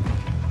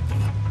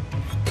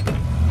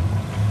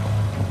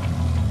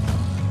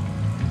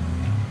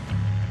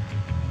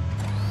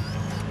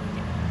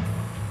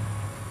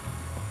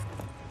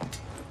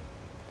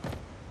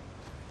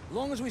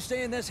 Long as we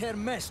stay in this here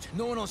mist,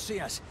 no one will see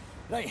us.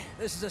 Right,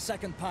 this is the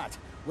second part.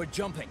 We're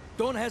jumping.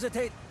 Don't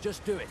hesitate,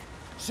 just do it.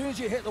 As soon as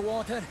you hit the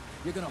water,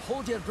 you're gonna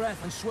hold your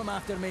breath and swim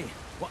after me.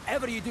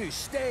 Whatever you do,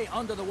 stay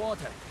under the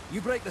water.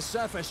 You break the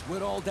surface,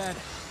 we're all dead.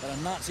 There are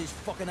Nazis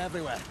fucking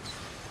everywhere.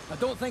 Now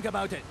don't think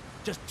about it,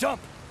 just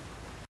jump!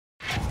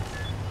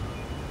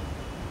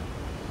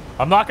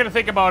 I'm not gonna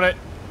think about it.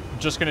 I'm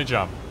just gonna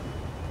jump.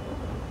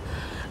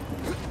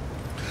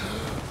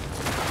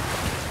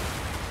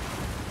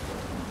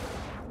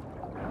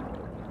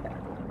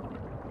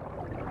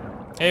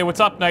 Hey,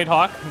 what's up,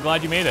 Nighthawk? I'm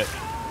glad you made it.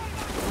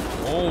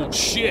 Oh,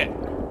 shit.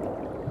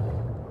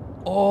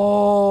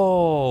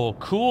 Oh,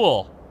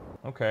 cool.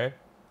 Okay,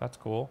 that's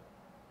cool.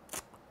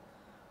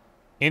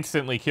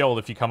 Instantly killed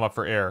if you come up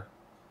for air.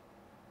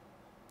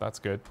 That's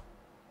good.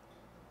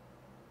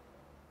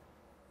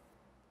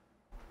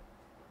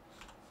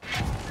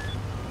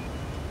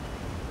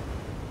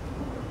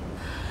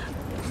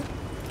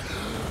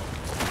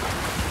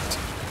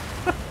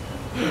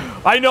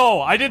 I know,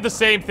 I did the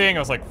same thing. I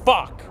was like,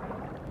 fuck.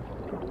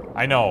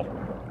 I know.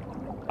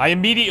 I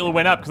immediately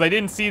went up because I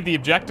didn't see the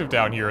objective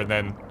down here, and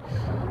then,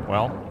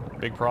 well,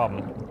 big problem.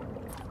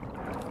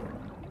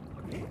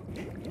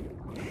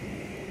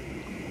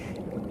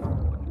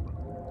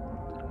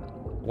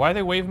 Why are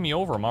they waving me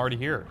over? I'm already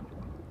here.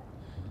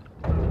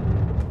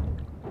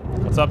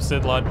 What's up,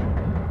 Sid Lud?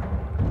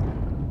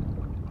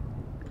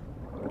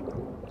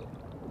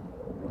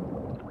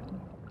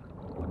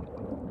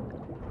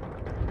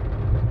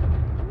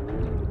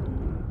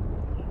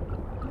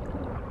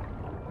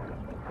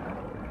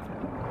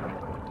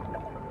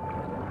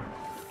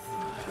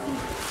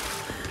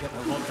 kept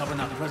her locked up in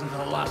that prison for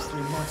the last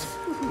 3 months.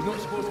 There's not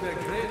supposed to be a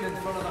grating in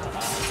front of the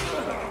house.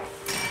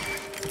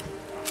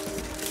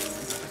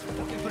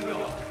 Fucking put me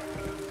off.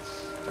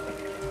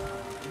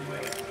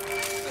 Anyway,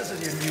 this is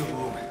your new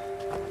home.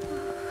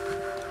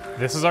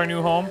 This is our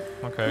new home?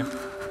 Okay.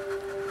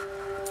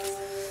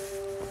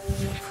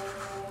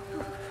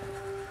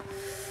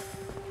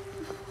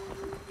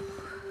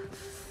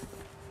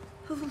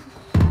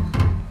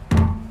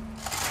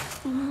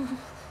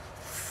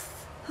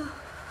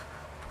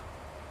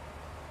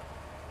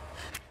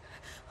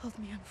 Hold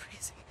me, I'm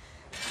freezing.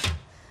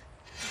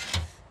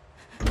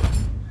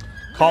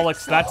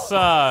 Colix, that's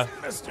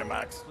Mr.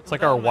 Max. it's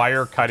like our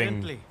wire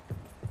cutting,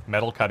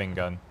 metal cutting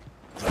gun.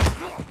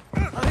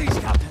 Please,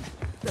 Captain.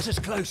 This is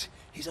Klaus.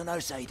 He's on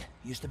our side.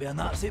 Used to be a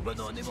Nazi, but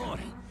not anymore.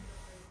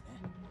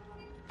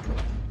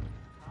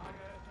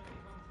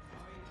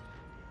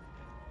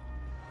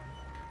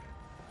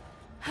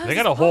 They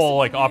got a whole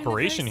like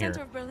operation here.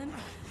 Center of Berlin.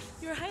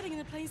 You're hiding in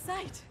a plain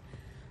sight.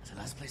 It's the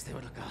last place they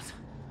would look at.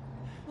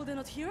 Will they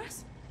not hear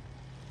us?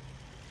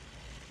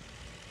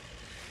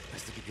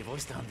 Best to keep your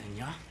voice down then,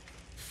 yeah?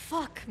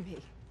 Fuck me.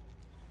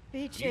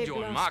 BJ You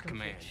join my Blast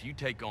command. Confession. You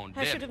take on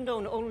I should Devin. have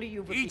known only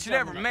you would Each be and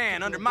every someone man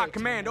to under do my a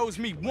command date owes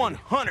me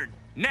 100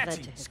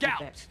 Nazi Better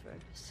scalps.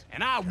 furnace.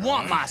 And I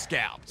want my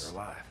scalps.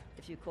 Alive.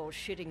 If you call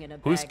shitting in a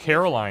Who's bag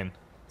Caroline?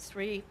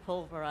 3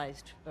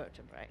 pulverized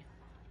vertebrae.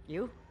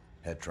 You?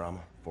 Head trauma,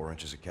 4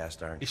 inches of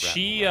cast iron. Is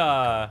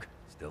shrapnel,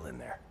 she still in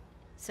there.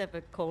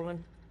 Severed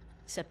colon,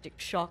 septic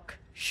shock,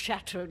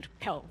 shattered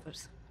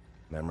pelvis.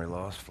 Memory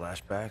loss,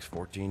 flashbacks,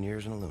 14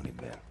 years in a loony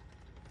bin.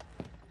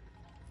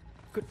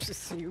 Good to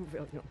see you,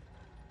 William.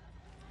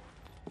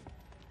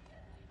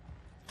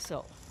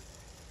 So,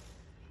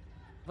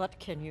 what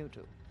can you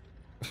do?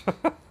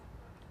 What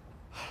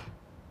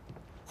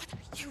are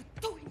you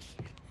doing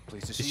here?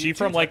 Pleased to Is see she you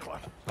from too, like Jaguar.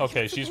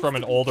 okay, she's from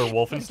an older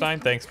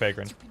Wolfenstein. Thanks,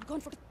 Pegrin. You've been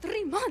gone for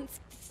 3 months.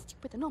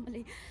 Stupid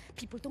anomaly.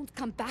 People don't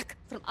come back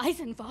from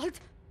Eisenwald.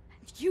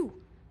 And you,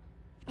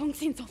 long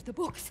since off the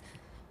books.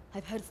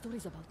 I've heard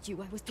stories about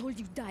you. I was told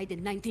you died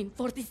in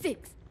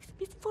 1946.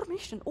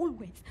 Misinformation,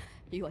 always.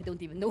 You, I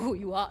don't even know who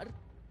you are.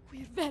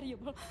 We're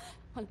variable.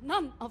 Well,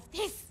 none of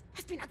this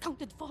has been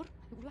accounted for.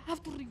 I will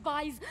have to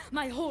revise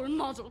my whole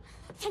model.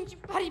 Thank you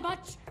very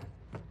much.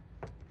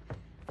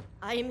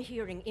 I am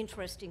hearing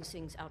interesting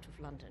things out of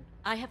London.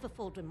 I have a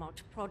folder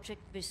marked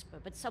Project Whisper,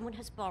 but someone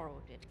has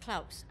borrowed it.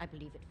 Klaus, I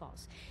believe it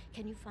was.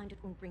 Can you find it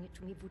and bring it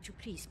to me, would you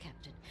please,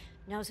 Captain?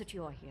 Now that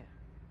you are here,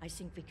 I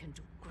think we can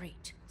do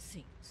great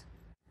things.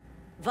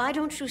 Why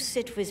don't you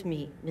sit with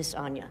me, Miss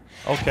Anya?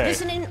 Okay.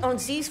 Listening on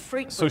these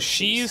frequencies. So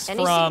she's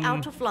Anything from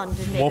out of London,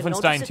 make a note of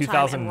Wolfenstein the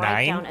time and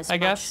write 2009, down as I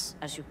much guess?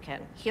 as you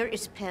can. Here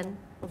is pen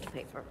and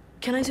paper.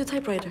 Can I use a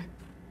typewriter?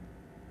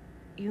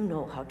 You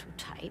know how to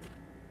type.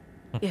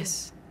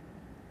 Yes.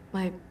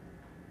 My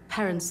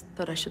parents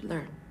thought I should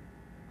learn.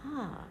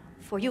 Ah,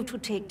 for you to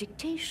take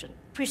dictation,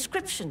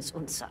 prescriptions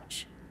and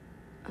such.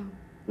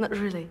 Not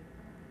really.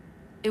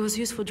 It was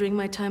useful during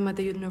my time at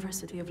the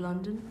University of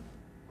London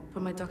for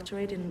my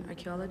doctorate in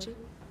archaeology.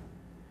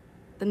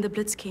 Then the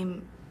Blitz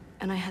came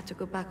and I had to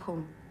go back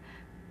home.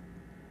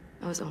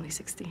 I was only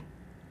 16.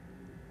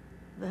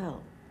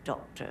 Well,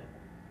 Doctor,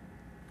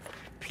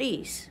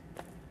 please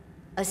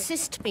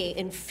assist me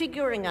in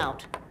figuring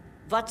out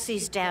what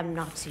these damn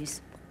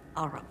Nazis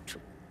are up to.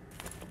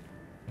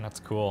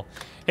 That's cool.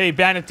 Hey,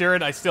 Bandit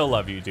Durrett, I still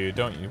love you, dude.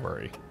 Don't you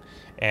worry.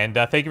 And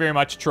thank you very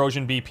much,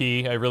 Trojan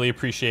BP. I really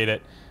appreciate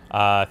it.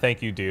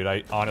 Thank you, dude.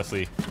 I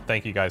honestly,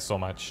 thank you guys so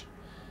much.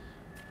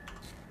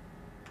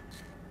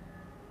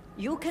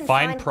 You can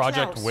Find find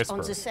Project Klaus Whisper.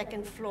 on the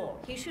second floor.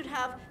 He should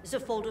have the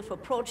folder for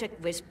Project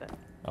Whisper.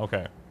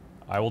 Okay.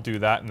 I will do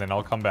that, and then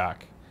I'll come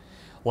back.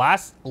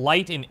 Last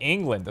light in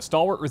England. The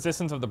stalwart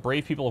resistance of the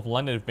brave people of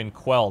London have been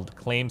quelled,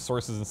 claim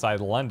sources inside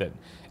London.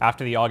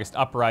 After the August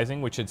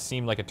uprising, which had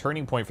seemed like a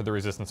turning point for the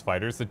resistance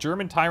fighters, the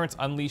German tyrants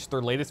unleashed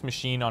their latest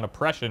machine on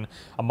oppression,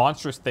 a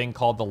monstrous thing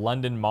called the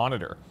London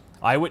Monitor.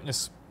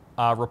 Eyewitness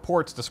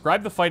reports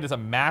describe the fight as a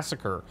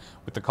massacre,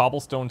 with the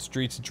cobblestone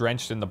streets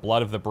drenched in the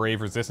blood of the brave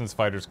resistance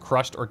fighters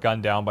crushed or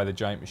gunned down by the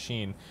giant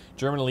machine.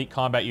 German elite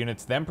combat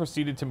units then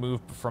proceeded to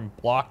move from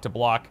block to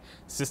block,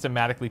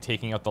 systematically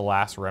taking out the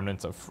last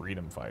remnants of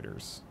freedom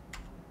fighters.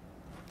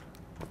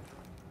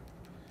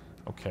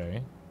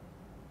 Okay.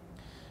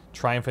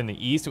 Triumph in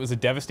the east. It was a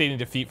devastating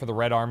defeat for the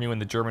Red Army when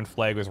the German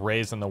flag was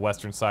raised on the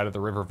western side of the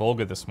River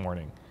Volga this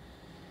morning.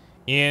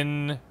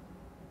 In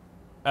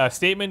a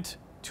statement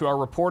to our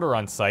reporter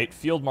on site,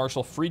 Field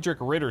Marshal Friedrich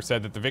Ritter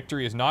said that the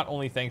victory is not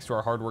only thanks to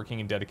our hardworking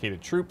and dedicated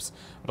troops,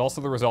 but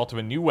also the result of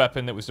a new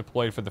weapon that was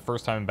deployed for the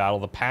first time in battle,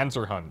 the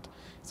Panzerhund.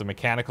 It's a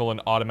mechanical and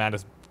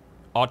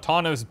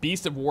autonomous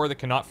beast of war that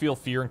cannot feel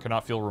fear and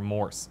cannot feel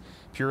remorse.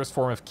 Purest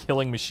form of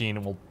killing machine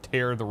and will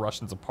tear the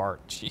Russians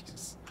apart.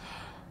 Jeez.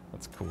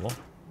 That's cool,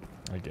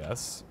 I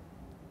guess.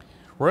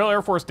 Royal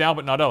Air Force down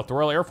but not out. The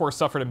Royal Air Force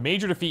suffered a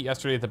major defeat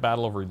yesterday at the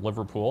Battle over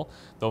Liverpool.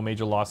 Though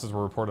major losses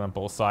were reported on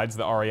both sides,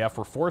 the RAF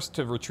were forced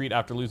to retreat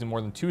after losing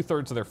more than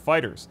 2/3 of their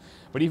fighters.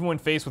 But even when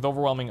faced with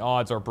overwhelming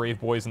odds, our brave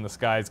boys in the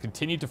skies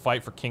continued to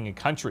fight for king and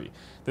country.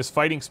 This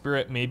fighting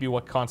spirit may be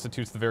what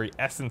constitutes the very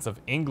essence of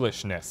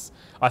Englishness.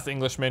 Us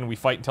Englishmen, we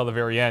fight until the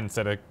very end,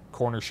 said a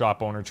corner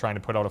shop owner trying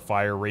to put out a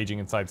fire raging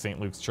inside St.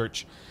 Luke's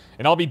Church.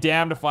 And I'll be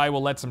damned if I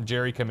will let some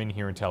Jerry come in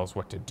here and tell us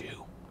what to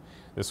do.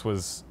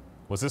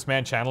 Was this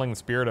man channeling the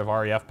spirit of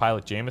RAF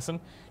pilot Jameson?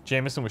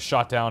 Jameson was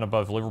shot down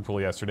above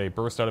Liverpool yesterday,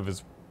 burst out of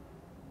his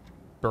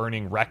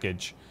burning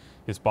wreckage,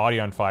 his body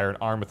on fire, and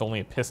armed with only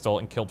a pistol,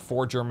 and killed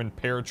 4 German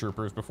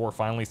paratroopers before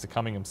finally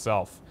succumbing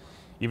himself.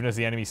 Even as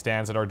the enemy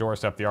stands at our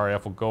doorstep, the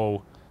RAF will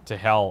go to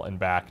hell and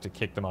back to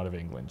kick them out of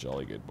England.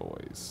 Jolly good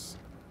boys.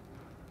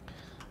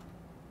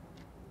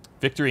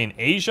 Victory in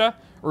Asia.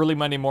 Early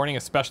Monday morning,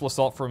 a special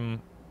assault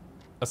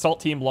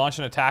team launched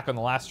an attack on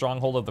the last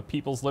stronghold of the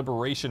People's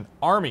Liberation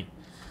Army.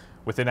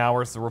 Within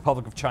hours, the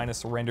Republic of China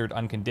surrendered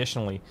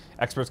unconditionally.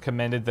 Experts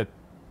commented that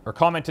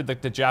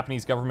the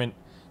Japanese government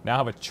now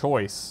have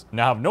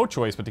no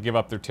choice but to give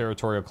up their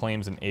territorial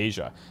claims in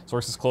Asia.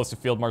 Sources close to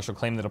Field Marshal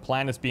claim that a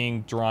plan is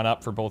being drawn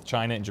up for both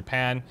China and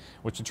Japan,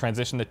 which would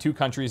transition the 2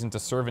 countries into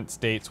servant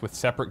states with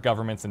separate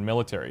governments and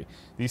military.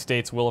 These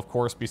states will, of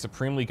course, be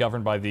supremely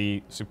governed by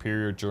the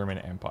superior German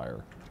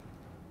Empire.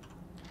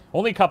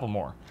 Only a couple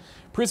more.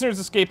 Prisoners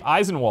escape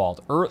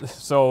Eisenwald.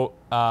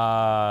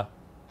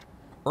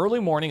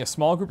 Early morning, a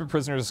small group of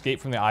prisoners escaped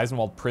from the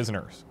Eisenwald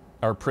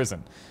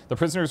prison. The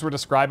prisoners were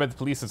described by the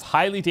police as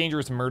highly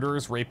dangerous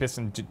murderers, rapists,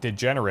 and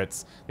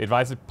degenerates. They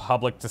advised the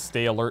public to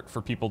stay alert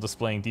for people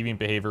displaying deviant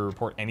behavior,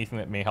 report anything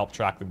that may help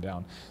track them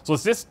down. So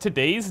is this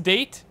today's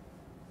date?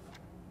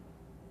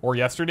 Or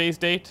yesterday's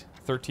date?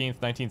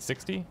 13th,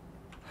 1960?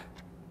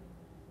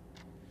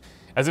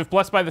 As if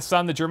blessed by the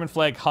sun, the German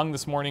flag hung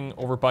this morning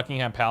over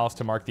Buckingham Palace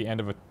to mark the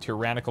end of a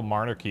tyrannical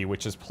monarchy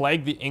which has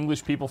plagued the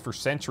English people for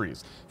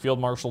centuries. Field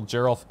Marshal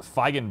Gerald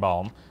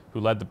Feigenbaum,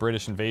 who led the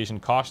British invasion,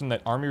 cautioned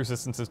that army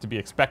resistance is to be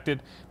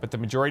expected, but the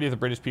majority of the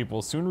British people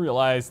will soon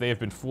realize they have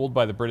been fooled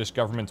by the British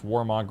government's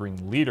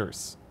warmongering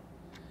leaders.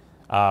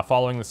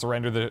 Following the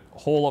surrender, the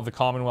whole of the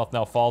Commonwealth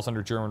now falls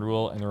under German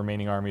rule, and the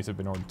remaining armies have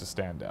been ordered to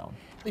stand down.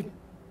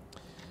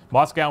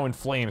 Moscow in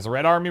flames. The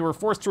Red Army were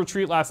forced to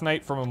retreat last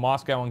night from a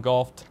Moscow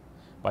engulfed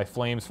by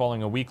flames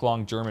following a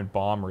week-long German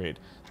bomb raid.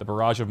 The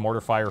barrage of mortar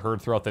fire heard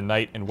throughout the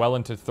night and well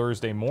into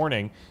Thursday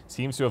morning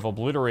seems to have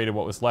obliterated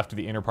what was left of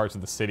the inner parts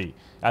of the city.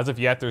 As of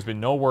yet, there's been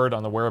no word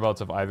on the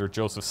whereabouts of either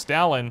Joseph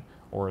Stalin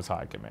or his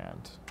high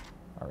command.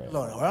 All right.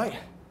 Lord, all right?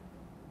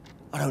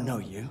 I don't know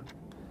you,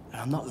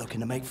 and I'm not looking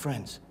to make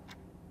friends.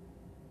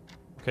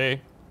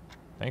 Okay.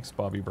 Thanks,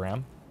 Bobby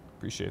Bram.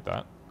 Appreciate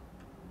that.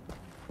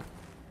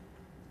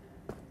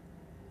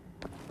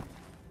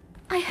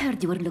 I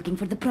heard you were looking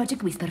for the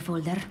Project Whisper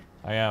folder.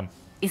 I am.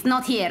 It's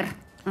not here.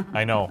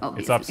 I know.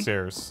 It's Obviously.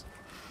 upstairs.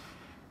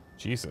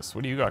 Jesus,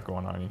 what do you got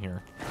going on in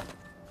here?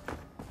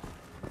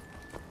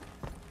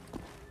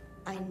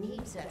 I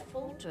need that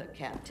folder,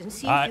 Captain.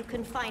 See if you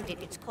can find it.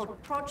 It's called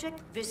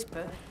Project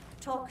Whisper.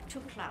 Talk to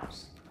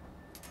Klaus.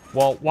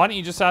 Well, why don't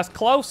you just ask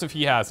Klaus if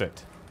he has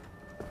it?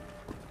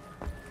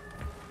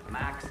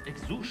 Max, ich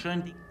suche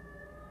schon die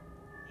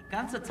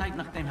ganze Zeit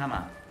nach dem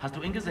Hammer. Hast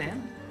du ihn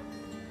gesehen?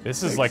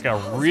 This is like a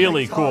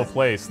really cool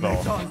place, though.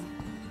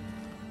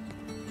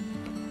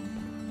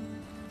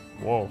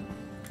 Whoa.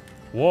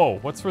 Whoa,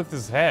 what's with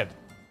his head?